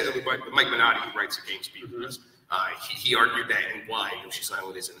think that Mike Minotti, who writes the GamesBeat, he argued that and why Yoshi's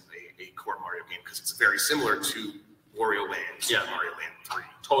Island isn't a core Mario game, because it's very similar to Wario Land, Super Mario Land 3.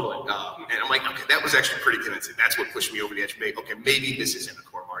 Totally. And I'm like, okay, that was actually pretty convincing. That's what pushed me over the edge. Okay, maybe this isn't a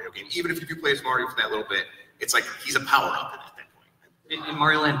core Mario game. Even if you do play as Mario for that little bit, it's like he's a power-up at that point. In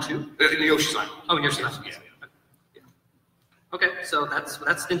Mario Land 2? In Yoshi's Island. Oh, in Yoshi's Island. Yeah. Okay, so that's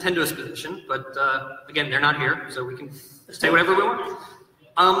Nintendo's position, but again, they're not here, so we can say whatever we want.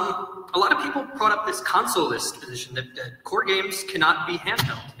 A lot of people brought up this consolist position that core games cannot be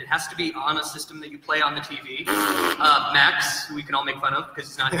handheld. It has to be on a system that you play on the TV. Max, who we can all make fun of because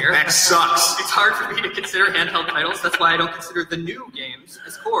he's not here. Max sucks. It's hard for me to consider handheld titles. That's why I don't consider the new games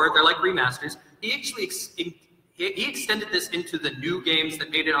as core. They're like remasters. He actually he extended this into the new games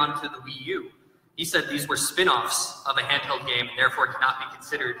that made it onto the Wii U. He said these were spin-offs of a handheld game and therefore cannot be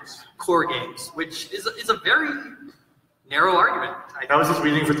considered core games, which is a very narrow argument. That was his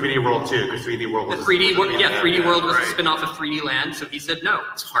reasoning for 3D World too, because 3D World was 3D World was a spin-off of 3D Land, so he said no.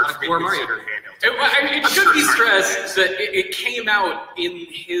 It's hard not for a me core to Mario. consider handheld. It should be stressed that it came out in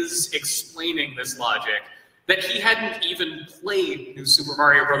his explaining this logic that he hadn't even played New Super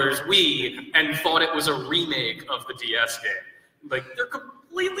Mario Bros. Wii and thought it was a remake of the DS game. Like, they're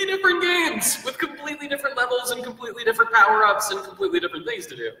completely different games with completely different levels and completely different power-ups and completely different things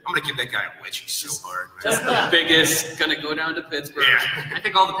to do. I'm gonna give that guy a wedgie so hard, man. Just the biggest, gonna go down to Pittsburgh. Yeah. I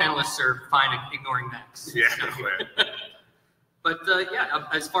think all the panelists are fine ignoring Max. Yeah. But yeah,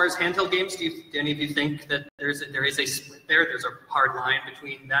 as far as handheld games, do any of you think that there is a split there? There's a hard line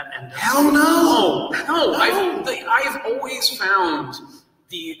between that and Hell no! No, I've always found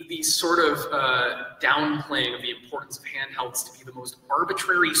the sort of downplaying of the importance of handhelds to be the most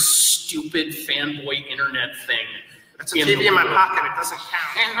arbitrary, stupid fanboy internet thing. That's a TV in my pocket. It doesn't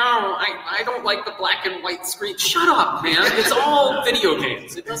count. No, I don't like the black and white screen. Shut up, man. It's all video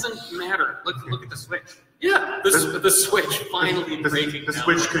games. It doesn't matter. Look at the Switch. Yeah, the Switch finally breaking The down.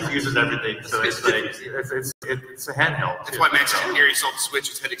 Switch confuses everything, so it's like it's a handheld. That's why Max didn't hear he saw the Switch,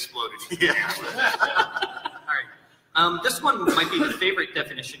 his head exploded. Yeah. All right. This one might be the favorite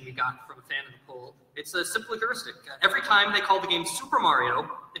definition we got from a fan of the poll. It's a simple heuristic. Every time they call the game Super Mario,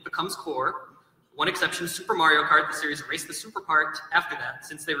 it becomes core. One exception, Super Mario Kart, the series erased the super part after that,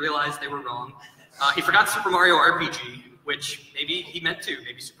 since they realized they were wrong. He forgot Super Mario RPG, which maybe he meant to.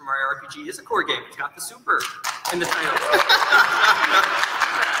 Maybe Super Mario RPG is a core game. It's got the super in the title.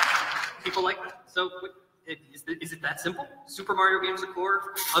 People like that. So is it that simple? Super Mario games are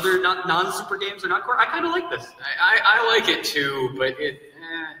core? Other non-super games are not core? I kind of like this. I like it too, but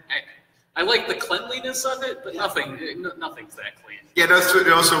I like the cleanliness of it, but nothing's that clean. Yeah, it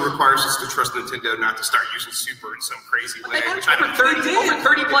also requires us to trust Nintendo not to start using Super in some crazy way. They've had Which it I for don't over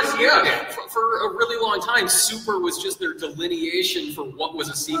 30 plus years. Yeah, for a really long time, Super was just their delineation for what was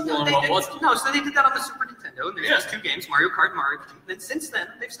a sequel and what wasn't. No, so they did that on the Super Nintendo, and there's just two games, Mario Kart and Mario Party. And since then,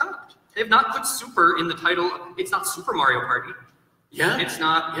 they've stopped. They've not put Super in the title. It's not Super Mario Party. Yeah. It's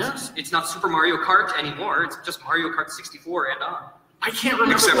not. Yeah. It's not Super Mario Kart anymore. It's just Mario Kart 64 and on. I can't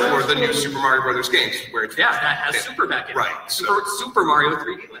remember. Except for the new Super Mario Brothers games, where it's Yeah, that has Super back in it. Right, Super Mario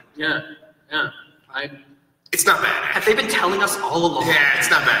 3D Land. Yeah. It's not bad. Have they been telling us all along? Yeah, it's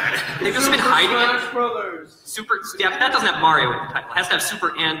not bad. They've just been hiding it. Smash Brothers. Super. Yeah, but that doesn't have Mario in the title. It has to have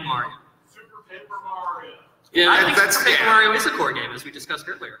Super and Mario. Super Paper Mario. Yeah, I think that's- Super Paper yeah. Mario is a core game, as we discussed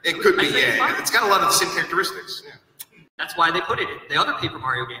earlier. It could be, I think it's yeah. fine. It's got a lot of the same characteristics. Yeah. That's why they put it in. The other Paper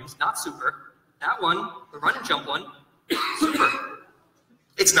Mario games, not Super. That one, the run and jump one, Super.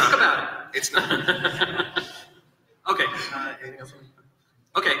 It's not. Think about it. It's not. Okay. Anything else?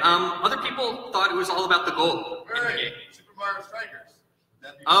 Okay. Other people thought it was all about the goal in the game. Super Mario Strikers.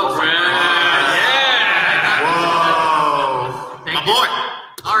 Oh, Whoa. Thank My you. boy.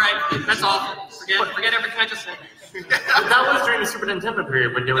 All right, that's all. Forget everything I just said. That was during the Super Nintendo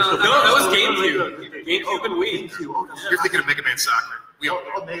period when there was No, the that was GameCube. GameCube and Wii. You're thinking of Mega Man Soccer. We all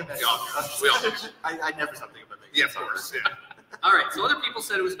do. Mega Man. We all do. We all do. I never something about Mega Yeah, of course. Yeah. All right, so other people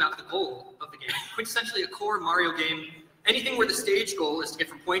said it was about the goal of the game, quintessentially a core Mario game. Anything where the stage goal is to get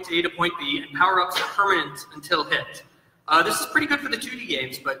from point A to point B, and power-ups are permanent until hit. This is pretty good for the 2D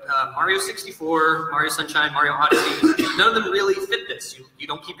games, but Mario 64, Mario Sunshine, Mario Odyssey, none of them really fit this. You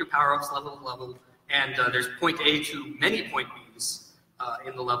don't keep your power-ups level to level, and there's point A to many point Bs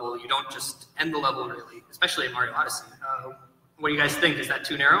in the level. You don't just end the level, really, especially in Mario Odyssey. What do you guys think? Is that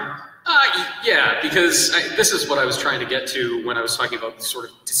too narrow? Yeah, because this is what I was trying to get to when I was talking about the sort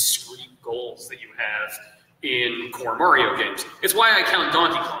of discrete goals that you have in core Mario games. It's why I count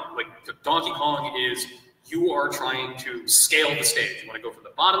Donkey Kong. Like, Donkey Kong is you are trying to scale the stage. You want to go from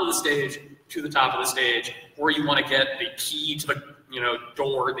the bottom of the stage to the top of the stage, or you want to get the key to the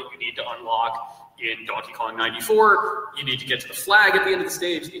door that you need to unlock. In Donkey Kong 94, you need to get to the flag at the end of the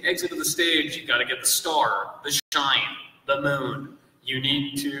stage, the exit of the stage, you got to get the star, the shine, the moon. You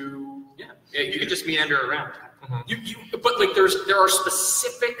need to, You could just meander around. But like there are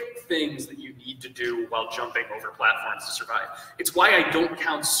specific things that you need to do while jumping over platforms to survive. It's why I don't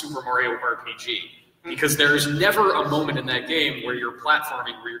count Super Mario RPG, because there's never a moment in that game where you're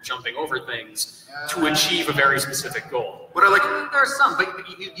platforming, where you're jumping over things to achieve a very specific goal. What I like. There are some, but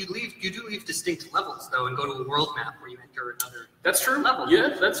you do leave distinct levels though, and go to a world map where you enter another. That's true. Level.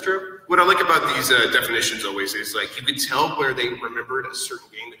 Yeah, that's true. What I like about these definitions always is like you can tell where they remembered a certain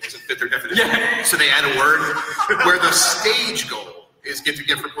game that doesn't fit their definition. Yeah. So they add a word where the stage goal is get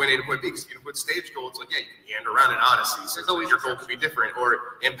from point A to point B. Because you can put stage goal, it's like, yeah, you can meander around in Odyssey, so always your goal could be different.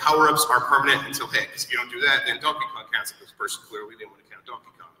 And power-ups are permanent until hit. Because if you don't do that, then Donkey Kong counts. This person clearly didn't want to count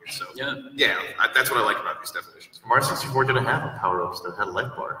Donkey Kong here. So that's what I like about these definitions. Mario 64 didn't have power-ups that had a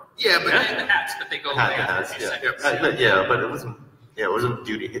life bar. Yeah, but And the hats, but they go away after a few seconds. Yeah, but it wasn't. Yeah, it wasn't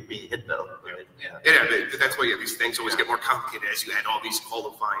due to being hit though. Right? Yeah, that's why these things always get more complicated as you add all these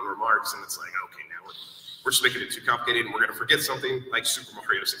qualifying remarks, and it's like, okay, now we're just making it too complicated, and we're gonna forget something like Super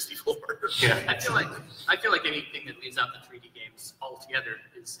Mario 64. Yeah. I feel like anything that leaves out the 3D games altogether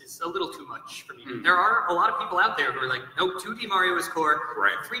is a little too much for me. There are a lot of people out there who are like, no, 2D Mario is core.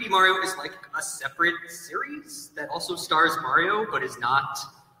 Right. 3D Mario is like a separate series that also stars Mario, but is not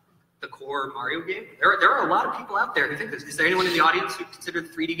the core Mario game. There are a lot of people out there who think this. Is there anyone in the audience who consider the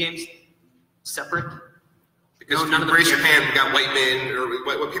 3D games separate? Because none of them raise your hand, we got white men, or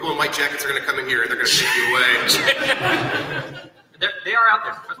what people in white jackets are going to come in here and they're going to take you away. They are out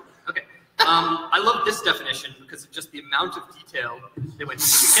there. Okay. I love this definition because of just the amount of detail they went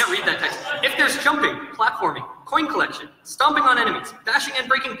into. You can't read that text. If there's jumping, platforming, coin collection, stomping on enemies, dashing and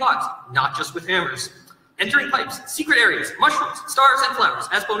breaking blocks, not just with hammers, entering pipes, secret areas, mushrooms, stars and flowers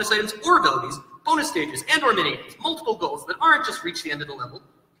as bonus items or abilities, bonus stages and or mini-games, multiple goals that aren't just reach the end of the level,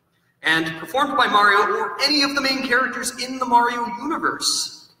 and performed by Mario or any of the main characters in the Mario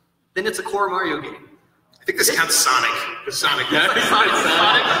universe, then it's a core Mario game. I think this counts Sonic. Sonic. Yeah. Sonic,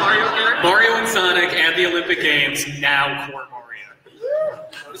 Mario character? Mario and Sonic and the Olympic Games, now core Mario.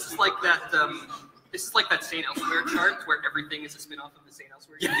 This is like that St. Elsewhere chart where everything is a spin-off of the St.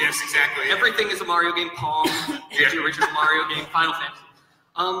 Elsewhere game. Yes, exactly. Everything is a Mario game. Pong, the original Mario game, Final Fantasy.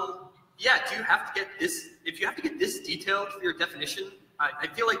 Do you have to get this? If you have to get this detailed for your definition, I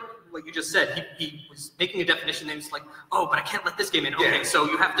feel like what you just said. He was making a definition and he's like, oh, but I can't let this game in. Okay, so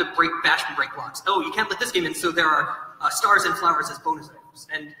you have to bash and break blocks. Oh, you can't let this game in. So there are stars and flowers as bonus items.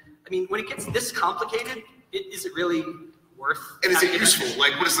 And I mean, when it gets this complicated, is it really worth? And is it useful?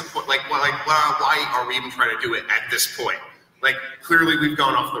 Like, what is the point? Like, why are we even trying to do it at this point? Like, clearly we've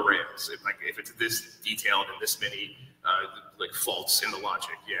gone off the rails. If it's this detailed and this many faults in the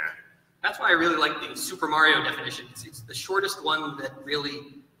logic, That's why I really like the Super Mario definition. It's the shortest one that really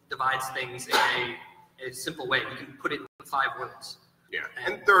divides things in a simple way. You can put it in 5 words. Yeah,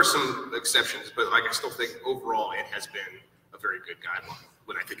 and there are some exceptions, but I still think overall it has been a very good guideline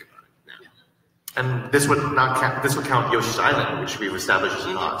when I think about it. Yeah. And this would not count. This would count Yoshi's Island, which we've established is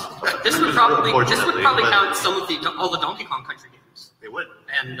not. This would probably count some of all the Donkey Kong Country games. They would.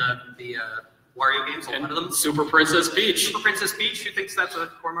 And the Wario games, a lot of them. Super Princess Peach. Super Princess Peach. Who thinks that's a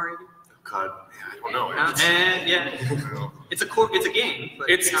core Mario game? God, I don't know. It's a game. But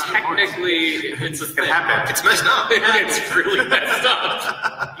It's technically it's a thing. It's messed up. It's really messed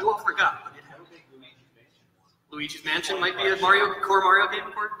up. You all forgot. But it had Luigi's Mansion might be a core Mario game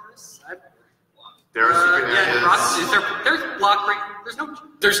according to this. there are There's block break. There's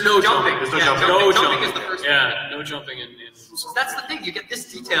no jumping. There's no Yeah, jumping. No jumping jumping. is the first Yeah, no jumping in. So that's the thing. You get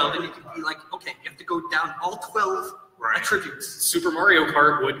this detailed, and you can be like, okay, you have to go down all 12 attributes. Super Mario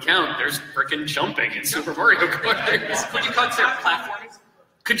Kart would count. There's frickin' jumping in Super Mario Kart. Could you consider platforming?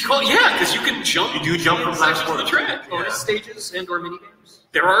 Could you call? Yeah, because you can jump. You do jump from sections of platform. the track. Bonus stages and or mini games.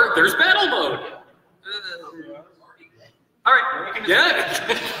 There's battle mode. All right.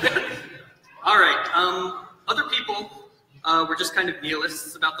 Yeah. All right. Other people were just kind of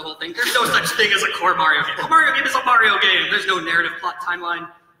nihilists about the whole thing. There's no such thing as a core Mario game. A Mario game is a Mario game. There's no narrative, plot, timeline,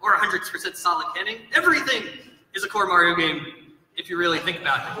 or 100% solid canon. Everything is a core Mario game if you really think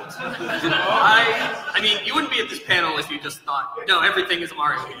about it. I mean, you wouldn't be at this panel if you just thought, no, everything is a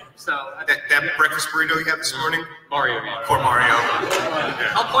Mario game. So That breakfast burrito you had this morning? Mario game. Poor Mario.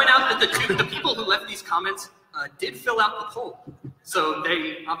 I'll point out that the people who left these comments did fill out the poll. So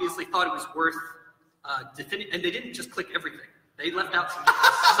they obviously thought it was worth and they didn't just click everything. They left out some.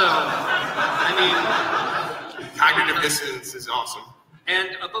 So, I mean, Cognitive dissonance is awesome. And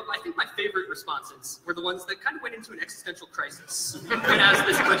but I think my favorite responses were the ones that kind of went into an existential crisis when asked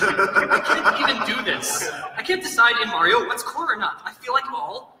this question. I can't even do this. I can't decide in Mario what's core or not. I feel like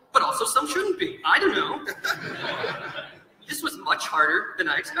all, but also some shouldn't be. I don't know. This was much harder than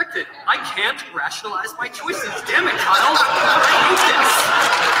I expected. I can't rationalize my choices. Damn it, Kyle.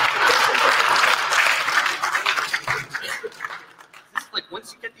 This is like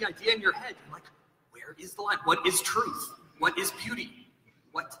once you get the idea in your head, you're like, where is the line? What is truth? What is beauty?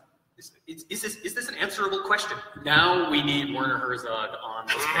 What is this an answerable question? Now we need Werner Herzog on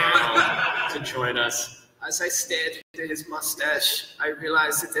this panel to join us. As I stared into his mustache, I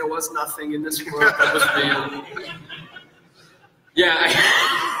realized that there was nothing in this world that was real. Yeah.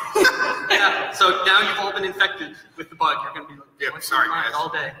 Yeah, so now you've all been infected with the bug. You're going to be like, Yeah, Once sorry, in a while, guys. all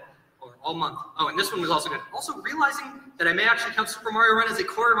day or all month. Oh, and this one was also good. Also, realizing that I may actually count Super Mario Run as a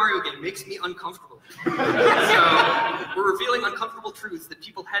core Mario game makes me uncomfortable. So we're revealing uncomfortable truths that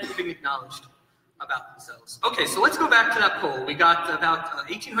people hadn't even acknowledged about themselves. Okay, so let's go back to that poll. We got about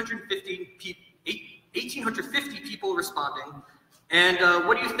 1,850 people responding. And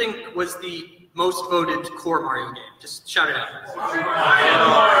what do you think was the most voted core Mario game? Just shout it out.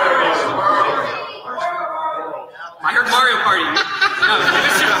 I heard Mario Party. No, it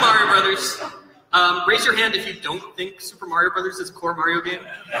was Super Mario Brothers. Raise your hand if you don't think Super Mario Brothers is a core Mario game.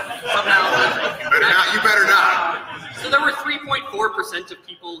 Somehow. You better not. So there were 3.4% of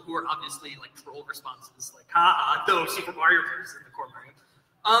people who were obviously like troll responses, like, no, Super Mario Brothers is the core Mario.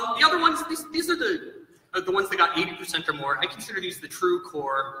 The other ones, these are the ones that got 80% or more. I consider these the true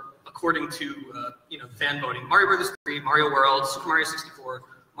core, according to fan voting. Mario Brothers 3, Mario World, Super Mario 64,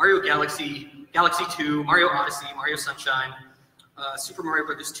 Mario Galaxy, Galaxy 2, Mario Odyssey, Mario Sunshine, Super Mario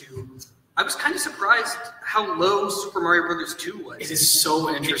Brothers 2. I was kind of surprised how low Super Mario Brothers 2 was. It is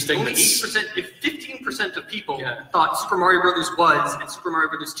so interesting. Only 8%, if 15% of people thought Super Mario Brothers was, and Super Mario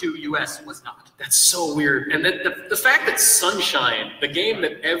Brothers 2 US was not. That's so weird. And the fact that Sunshine, the game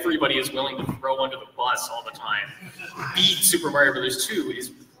that everybody is willing to throw under the bus all the time, beat Super Mario Brothers 2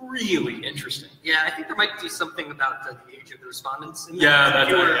 is really interesting. Yeah, I think there might be something about the age of the respondents. In Yeah, if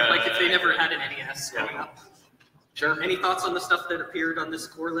they never had an NES growing up. Sure. Any thoughts on the stuff that appeared on this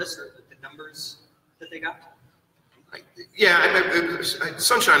core list, or the numbers that they got? Yeah,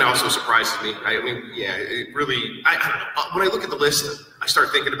 Sunshine also surprises me. I mean, yeah, it really. I don't know. When I look at the list, I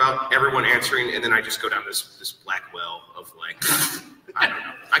start thinking about everyone answering, and then I just go down this black well of like, I don't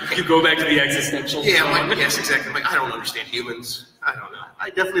know. You go back to the existential. Yeah, I'm like, yes, exactly. I'm like, I don't understand humans. I don't know. I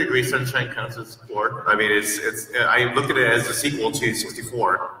definitely agree. Sunshine counts as core. I mean, it's. I look at it as a sequel to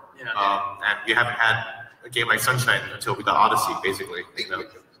 64. Yeah. And we haven't had a game like Sunshine until we got Odyssey, basically. You know?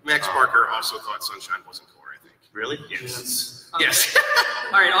 Max Parker also thought Sunshine wasn't core, I think. Really? Yes. Okay. Yes.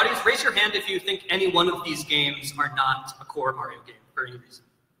 All right, audience, raise your hand if you think any one of these games are not a core Mario game for any reason.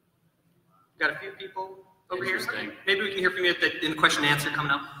 Got a few people over here. Maybe we can hear from you in the question and answer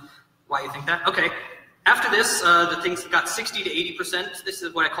coming up. Why you think that? Okay. After this, the things that got 60 to 80%. This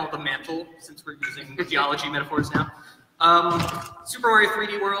is what I call the mantle, since we're using geology metaphors now. Super Mario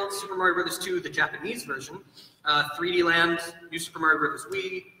 3D World, Super Mario Brothers 2, the Japanese version, 3D Land, New Super Mario Brothers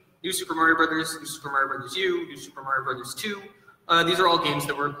Wii, New Super Mario Brothers, New Super Mario Brothers U, New Super Mario Brothers 2. These are all games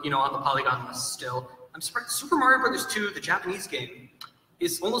that were, on the Polygon list still. I'm surprised Super Mario Brothers 2, the Japanese game,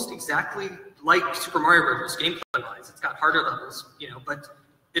 is almost exactly like Super Mario Brothers gameplay-wise. It's got harder levels, but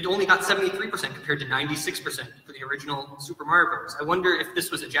it only got 73% compared to 96% for the original Super Mario Bros. I wonder if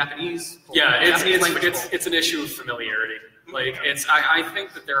this was a Japanese. It's an issue of familiarity. Like I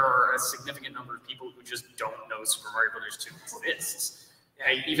think that there are a significant number of people who just don't know Super Mario Brothers 2 exists.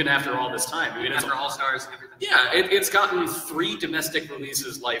 Even after all this time. I mean, after All Stars and everything. Yeah, it's gotten 3 domestic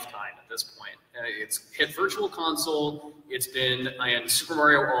releases lifetime at this point. It's hit Virtual Console, it's been in Super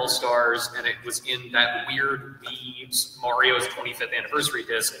Mario All Stars, and it was in that weird Wii Mario's 25th anniversary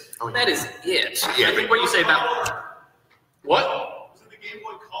disc. Oh, yeah. That is it. Yeah, I think what you say about... What?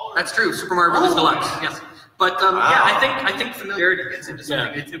 That's true, Super Mario Bros. Deluxe, yes. But yeah, I think familiarity gets into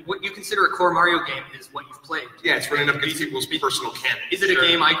something. What you consider a core Mario game is what you've played. Yeah, it's running up against people's personal canon. Is it a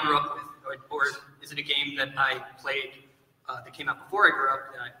game I grew up with, or is it a game that I played that came out before I grew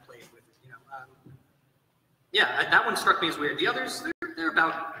up that I played with? Yeah, that one struck me as weird. The others, they're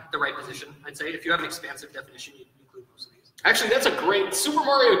about the right position, I'd say. If you have an expansive definition, you include most of these. Actually, that's a great... Super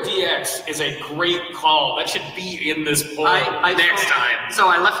Mario DX is a great call. That should be in this poll next time. So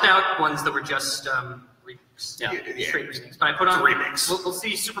I left out ones that were just remakes. Yeah. Straight remakes. But I put on... Remix. We'll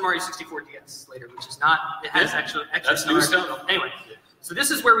see Super Mario 64 DS later, which is not... It has actually That's new stuff. Anyway, so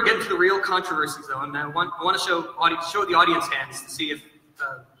this is where we get into the real controversy zone. I want to show the audience hands to see if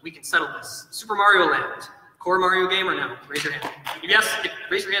we can settle this. Super Mario Land. Core Mario game or no? Raise your hand. Yes,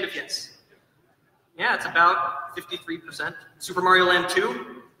 raise your hand if yes. Yeah, it's about 53%. Super Mario Land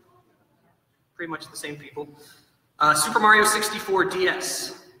 2, pretty much the same people. Super Mario 64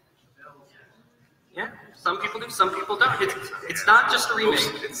 DS. Yeah, some people do, some people don't. It's not just a remake.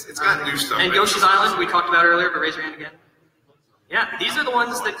 It's got new stuff. And Yoshi's Island, we talked about earlier, but raise your hand again. Yeah, these are the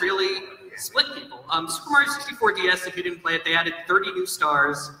ones that really split people. Super Mario 64 DS, if you didn't play it, they added 30 new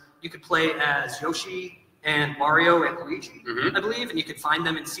stars. You could play as Yoshi and Mario and Luigi, I believe, and you could find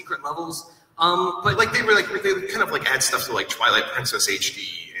them in secret levels. But like they kind of like add stuff to like Twilight Princess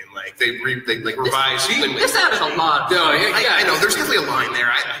HD and like they revise. This added a lot. No, I know. There's definitely a line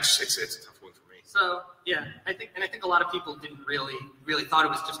there. It's a tough one for me. So yeah, I think a lot of people didn't really thought it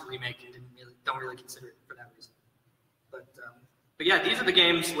was just a remake and don't really consider it for that reason. But But yeah, these are the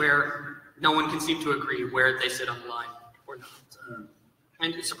games where no one can seem to agree where they sit on the line or not.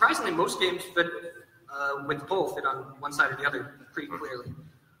 And surprisingly, most games fit with the poll fit on one side or the other pretty clearly.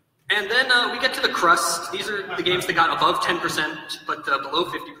 And then we get to the crust. These are the games that got above 10%, but below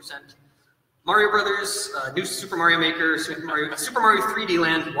 50%. Mario Brothers, New Super Mario Maker, Super Mario 3D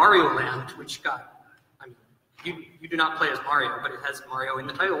Land, Wario Land, which got, I mean, you do not play as Mario, but it has Mario in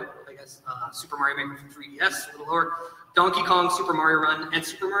the title, I guess. Super Mario Maker for 3DS, a little lower. Donkey Kong, Super Mario Run, and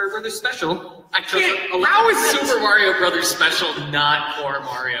Super Mario Brothers Special. How is Super Mario Brothers Special not core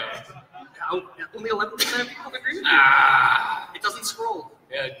Mario? Only 11% of people agree with you. It doesn't scroll.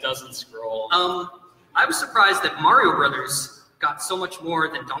 Yeah, it doesn't scroll. I was surprised that Mario Brothers got so much more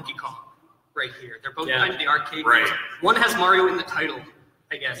than Donkey Kong right here. They're both kind of the arcade games. One has Mario in the title,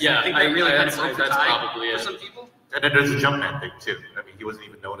 I guess. Yeah, I think that really kind of broke the tie probably for it. some people. And then there's the Jumpman thing too. I mean, he wasn't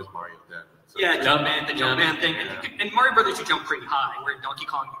even known as Mario then. So. Yeah, the Jumpman thing. And in Mario Brothers, you jump pretty high, where in Donkey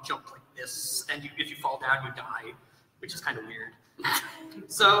Kong, you jump like this, and if you fall down, you die, which is kind of weird.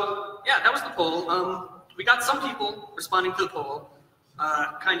 So, yeah, that was the poll. We got some people responding to the poll,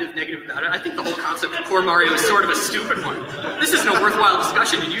 kind of negative about it. I think the whole concept of Core Mario is sort of a stupid one. This is no worthwhile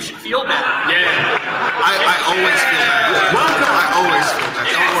discussion, and you should feel bad. Yeah. I always feel bad. Welcome. I always feel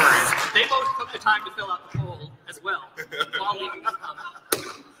bad. Don't worry. They both took the time to fill out the poll as well, while leaving this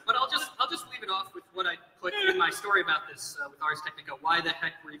comment. But I'll just leave it off with what I put in my story about this with Ars Technica. Why the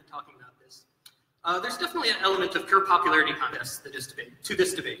heck we're even talking about this? There's definitely an element of pure popularity contest to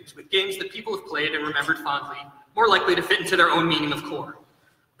this debate, with games that people have played and remembered fondly, more likely to fit into their own meaning of core.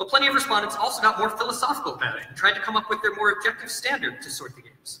 But plenty of respondents also got more philosophical about it and tried to come up with their more objective standard to sort the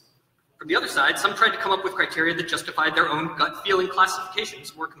games. From the other side, some tried to come up with criteria that justified their own gut-feeling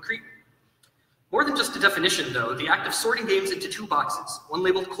classifications more concretely. More than just a definition, though, the act of sorting games into two boxes, one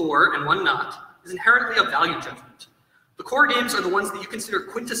labeled core and one not, is inherently a value judgment. The core games are the ones that you consider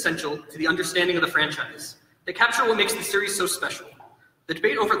quintessential to the understanding of the franchise. They capture what makes the series so special. The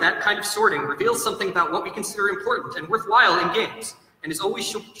debate over that kind of sorting reveals something about what we consider important and worthwhile in games, and is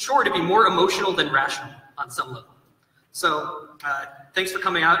always sure to be more emotional than rational on some level. So, thanks for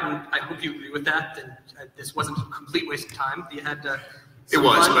coming out, and I hope you agree with that, and this wasn't a complete waste of time. You had It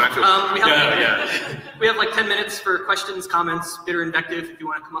was, but I feel we have like 10 minutes for questions, comments, bitter invective. If you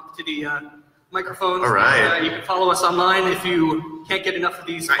want to come up to the microphones, all right. You can follow us online if you can't get enough of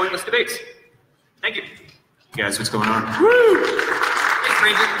these pointless debates. Thank you. Hey guys, what's going on? Woo! Thanks,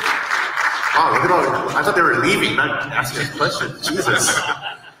 Ranger. Wow, look at all. I thought they were leaving, not asking questions. Jesus.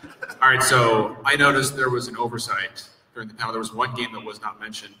 All right, so I noticed there was an oversight during the panel. There was one game that was not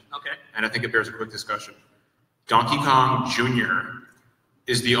mentioned. Okay. And I think it bears a quick discussion. Donkey Kong Jr.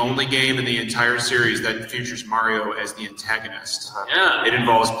 is the only game in the entire series that features Mario as the antagonist. Yeah. It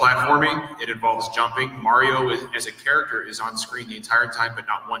involves platforming, it involves jumping. Mario as a character is on screen the entire time, but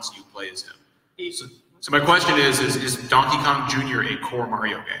not once you play as him. So my question is Donkey Kong Jr. a core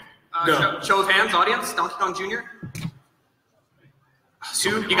Mario game? No. Show of hands, audience. Donkey Kong Jr.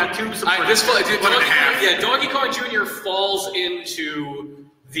 Two. You got two. Donkey Kong Jr. falls into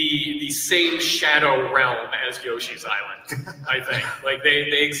the same shadow realm as Yoshi's Island. I think like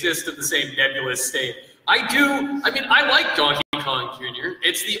they exist in the same nebulous state. I like Donkey Kong Jr.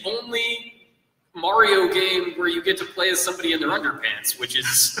 It's the only Mario game where you get to play as somebody in their underpants, which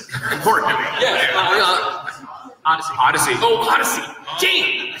is important to me. Yeah. Odyssey. Oh, Odyssey.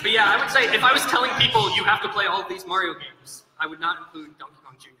 Dang. But yeah, I would say if I was telling people you have to play all of these Mario games, I would not include Donkey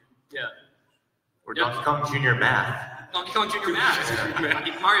Kong Jr. Yeah. Or Donkey Kong Jr. Math. Donkey Kong Jr. Math.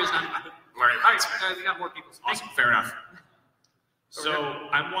 Mario's not. Mario. All right, we got more people. Awesome, fair enough. So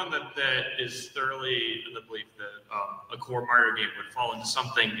I'm one that is thoroughly in the belief that a core Mario game would fall into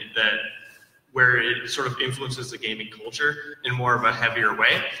something that where it sort of influences the gaming culture in more of a heavier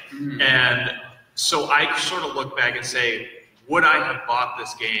way. And so I sort of look back and say, would I have bought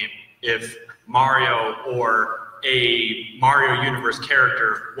this game if Mario or a Mario Universe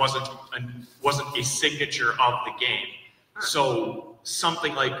character wasn't a signature of the game? So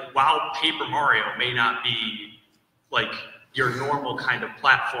something like, while Paper Mario may not be like your normal kind of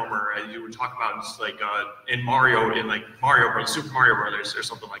platformer, as you would talk about, like in Mario, in like Mario Bros, Super Mario Brothers, or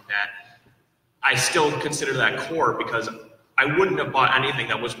something like that, I still consider that core because I wouldn't have bought anything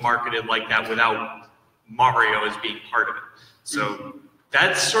that was marketed like that without Mario as being part of it. So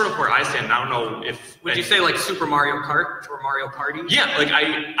that's sort of where I stand. I don't know if... Would you say like Super Mario Kart or Mario Party? Yeah, like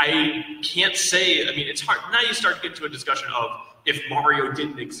I can't say, I mean, it's hard. Now you start to get to a discussion of if Mario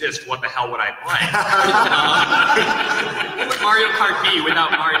didn't exist, what the hell would I play? What would Mario Kart be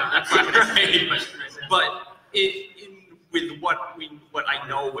without Mario? That's not right. But with what I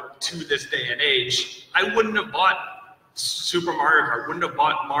know to this day and age, I wouldn't have bought Super Mario Kart, wouldn't have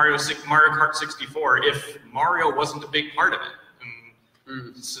bought Mario Kart 64 if Mario wasn't a big part of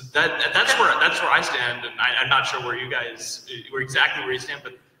it. So that's where I stand, and I'm not sure where you guys exactly where you stand,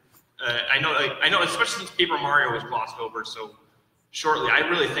 but I know especially since Paper Mario was glossed over so shortly, I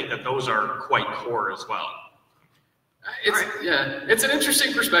really think that those are quite core as well. It's an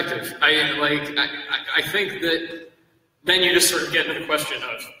interesting perspective. I think that then you just sort of get into the question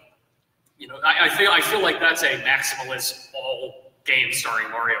of, I feel like that's a maximalist all game starring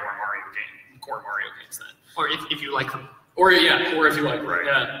Mario or Mario game, core Mario games then. Or if you like them. Or if you like them. Right.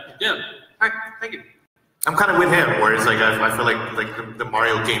 Yeah. All right, thank you. I'm kind of with him, whereas I feel like the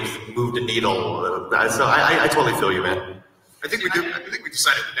Mario games move the needle. So I totally feel you, man. I think we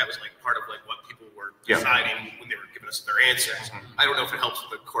decided that was like part of like what people were deciding when they were giving us their answers. I don't know if it helps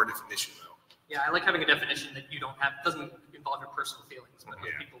with the core definition though. Yeah, I like having a definition that doesn't involve your personal feelings, but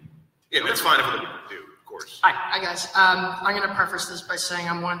people. Yeah, that's fine if other people do, of course. Hi guys. I'm going to preface this by saying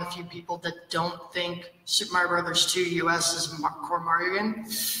I'm one of the few people that don't think Super Mario Brothers 2 US is a core Mario game.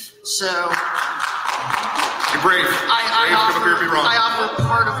 So you're brave. I offer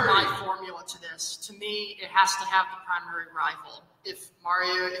part of my formula to this. To me, it has to have the primary rival. If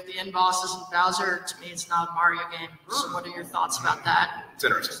the end boss isn't Bowser, to me it's not a Mario game. So what are your thoughts about that? It's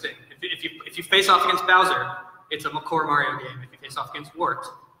interesting. If you face off against Bowser, it's a core Mario game. If you face off against Wart,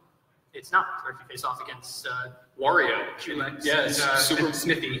 it's not. Or if you face off against Wario, Super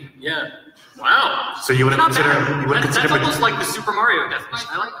Smithy. Yeah. Wow. So you wouldn't consider? That's almost like the Super Mario definition.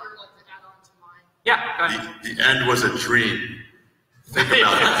 I like. Yeah. Go ahead. The end was a dream. Think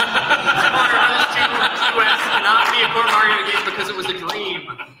about it. US cannot be a core Mario game because it was a dream.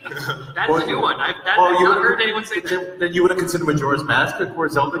 That's a new one. I've not heard anyone say that. Then you wouldn't consider Majora's Mask a core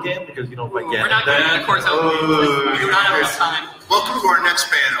Zelda game because you don't like We're not getting the core Zelda game. We do not have enough time. Welcome to our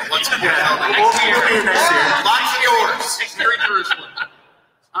next panel. Let's go. Next year. Lots of yours. Next year in Jerusalem.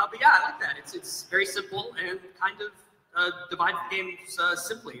 But yeah, I like that. It's very simple and kind of divide the games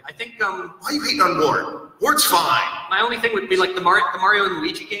simply. I think. Why are you hating on Wart? Wart's fine. My only thing would be like the Mario and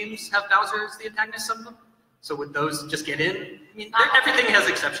Luigi games have Bowser as the antagonist. Some of them. So would those just get in? I mean, everything has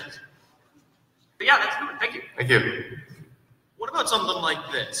exceptions. But yeah, that's good. Thank you. Thank you. What about something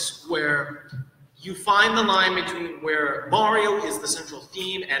like this, where you find the line between where Mario is the central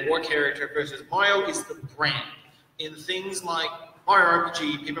theme and or character versus Mario is the brand? In things like Mario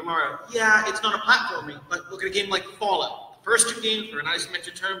RPG, Paper Mario, yeah, it's not a platforming, but look at a game like Fallout. The first two games were an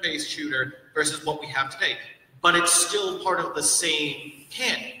isometric turn-based shooter versus what we have today, but it's still part of the same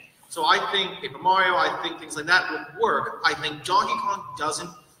canon. So I think Paper Mario, I think things like that would work. I think Donkey Kong doesn't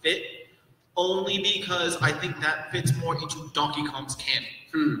fit only because I think that fits more into Donkey Kong's canon.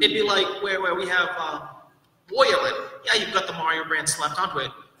 It'd be like where we have Warrior. Yeah, you've got the Mario brand slapped onto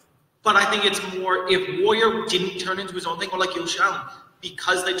it. But I think it's more if Warrior didn't turn into his own thing, or like Yoshi Island,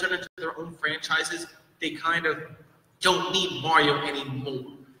 because they turn into their own franchises, they kind of don't need Mario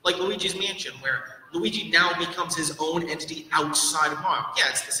anymore. Like Luigi's Mansion, where Luigi now becomes his own entity outside of Mario. Yeah,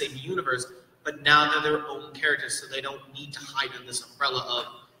 it's the same universe, but now they're their own characters, so they don't need to hide in this umbrella of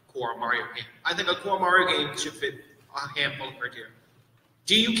core Mario game. I think a core Mario game should fit a handful of criteria.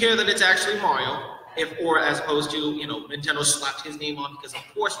 Do you care that it's actually Mario? Or as opposed to, Nintendo slapped his name on because of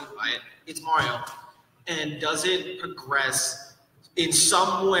course you buy it, it's Mario. And does it progress in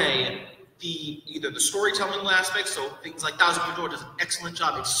some way either the storytelling aspects, so things like Thousand Year Door does an excellent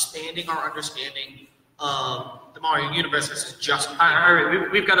job expanding our understanding of the Mario universe versus just. All right,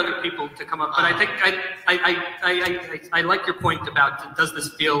 we've got other people to come up, but I think I like your point about does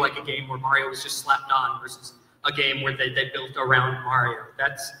this feel like a game where Mario was just slapped on versus a game where they built around Mario.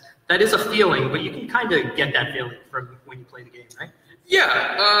 That is a feeling, but you can kind of get that feeling from when you play the game, right?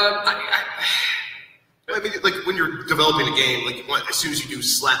 Yeah. I mean, like when you're developing a game, like as soon as you do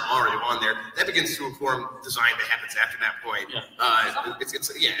slap Mario on there, that begins to inform design that happens after that point. Yeah.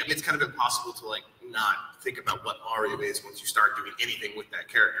 It's kind of impossible to like not think about what Mario is once you start doing anything with that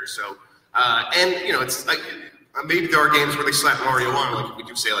character. So, it's like maybe there are games where they slap Mario on, like we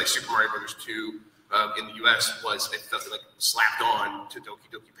do say like Super Mario Brothers 2 in the US it felt like slapped on to Doki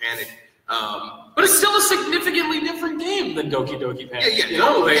Doki Panic. But it's still a significantly different game than Doki Doki Panic.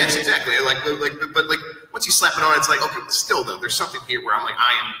 Yes, exactly. But once you slap it on, it's like, okay, but still though, there's something here where I'm like,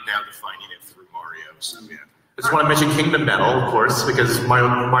 I am now defining it through Mario. So yeah. I just want to mention Kingdom Battle, of course, because Mario &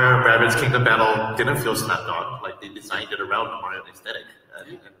 Rabbids Kingdom Battle didn't feel slapped on. Like they designed it around the Mario aesthetic. That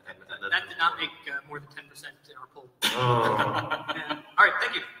did not make more than 10% in our poll. Oh. All right,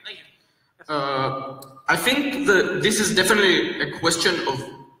 thank you. I think this is definitely a question of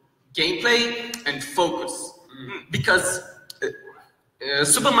gameplay and focus, because the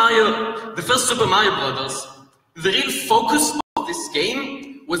first Super Mario Brothers the real focus of this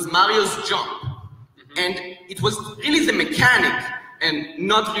game was Mario's jump. And it was really the mechanic and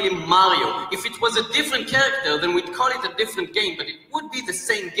not really Mario. If it was a different character, then we'd call it a different game, but it would be the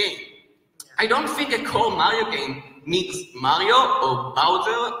same game. I don't think a core Mario game needs Mario or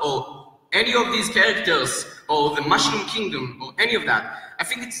Bowser or any of these characters or the Mushroom Kingdom or any of that. I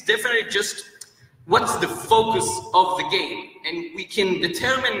think it's definitely just what's the focus of the game. And we can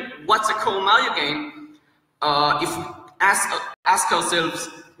determine what's a core Mario game if we ask ourselves,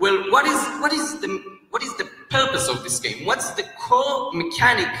 well, what is the purpose of this game? What's the core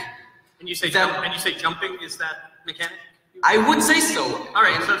mechanic? And you say jumping is that mechanic? I would say so. All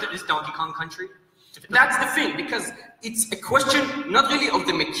right, so is Donkey Kong Country? That's the thing, because it's a question not really of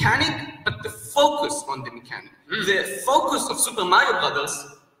the mechanic, but the focus on the mechanic. The focus of Super Mario Brothers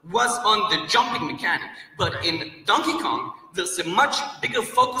was on the jumping mechanic, but in Donkey Kong, there's a much bigger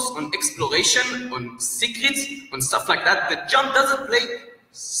focus on exploration, on secrets, on stuff like that. The jump doesn't play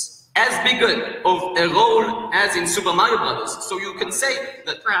as big of a role as in Super Mario Brothers. So you can say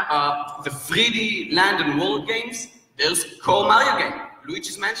that the 3D land and world games, there's core Mario game.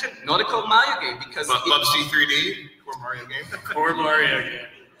 Luigi's Mansion, not a core Mario game because Bubsy 3D, core Mario game. Core Mario game.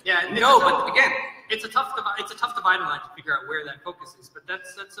 Yeah, no, but again, it's a tough dividing line to figure out where that focus is. But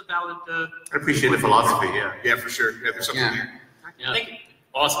that's a valid. I appreciate the philosophy. Yeah. Yeah, for sure. Yeah, there's something here. Yeah. Thank you.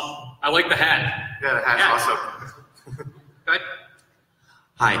 Awesome. I like the hat. Yeah, the hat's awesome. Go ahead.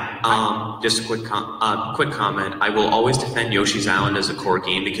 Hi, just a quick comment. I will always defend Yoshi's Island as a core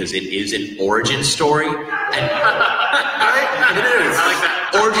game because it is an origin story. And it is. I like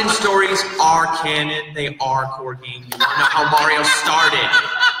that. Origin stories are canon. They are core games. You want to know how Mario started.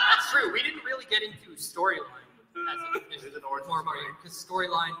 That's true. We didn't really get into storyline as an core Mario because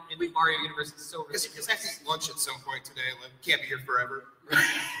storyline in the Mario universe is so ridiculous. It's actually lunch at some point today. Like, can't be here forever.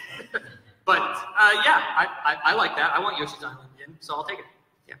 But yeah, I like that. I want Yoshi's Island in, so I'll take it.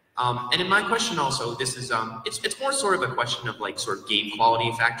 Yeah. And in my question also, this is it's more sort of a question of like sort of game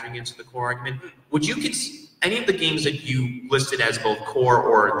quality factoring into the core argument. Would you any of the games that you listed as both core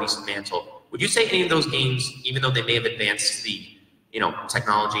or at least mantle, would you say any of those games, even though they may have advanced the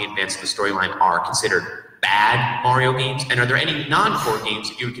technology, advanced the storyline, are considered bad Mario games? And are there any non-core games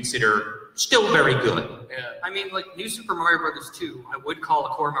that you would consider still very good? Yeah. I mean, like New Super Mario Brothers 2, I would call a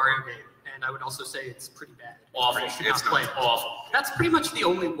core Mario game. And I would also say it's pretty bad. Awful. It's awful. That's pretty much the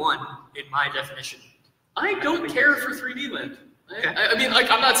only one in my definition. I don't care for 3D Land. Okay. I mean, like,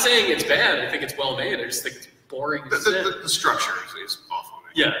 I'm not saying it's bad. I think it's well made. I just think it's boring. The structure is awful.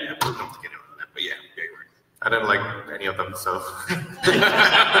 Yeah. I don't have to get into that, but yeah, you're right. I don't like any of them, so. You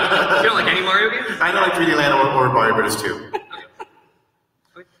don't like any Mario games? I don't like 3D Land or Mario Brothers 2.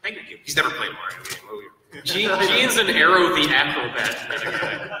 Thank you. He's never played Mario game. Gene's an Arrow the Acrobat.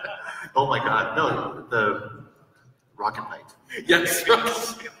 Oh my god, no, the Rocket Knight. Yes.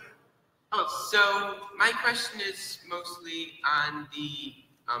 So my question is mostly on the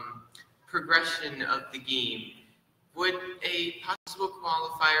progression of the game. Would a possible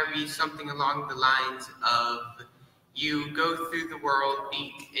qualifier be something along the lines of you go through the world,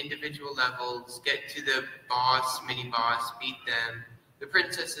 beat individual levels, get to the boss, mini-boss, beat them. The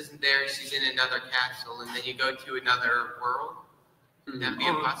princess isn't there, she's in another castle, and then you go to another world? Would that be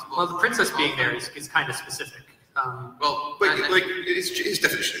impossible? Well, the princess being there is kind of specific. Well, like it's his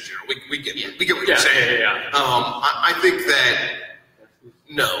definition of general. We get what you're Yeah, saying. yeah. I think that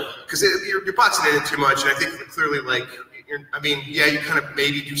no, because you're boxing it in too much, and I think clearly, like, you kind of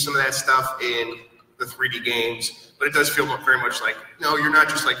maybe do some of that stuff in the 3D games, but it does feel very much like no, you're not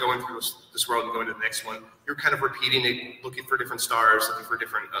just like going through this world and going to the next one. You're kind of repeating it, looking for different stars, looking for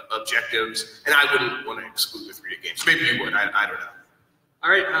different objectives, and I wouldn't want to exclude the 3D games. Maybe you would. I don't know. All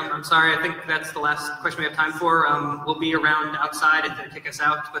right, I'm sorry. I think that's the last question we have time for. We'll be around outside if they kick us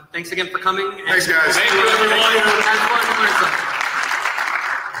out. But thanks again for coming. Thanks, guys. Thank you, everyone. Have fun.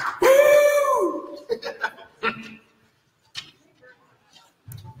 Woo!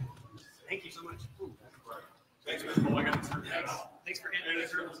 Thank you so much. Thanks, man. Oh my God. Thanks for handling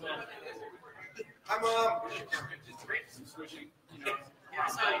this room as well. I'm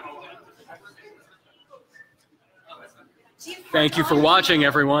Thank you for watching,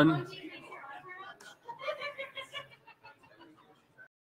 everyone.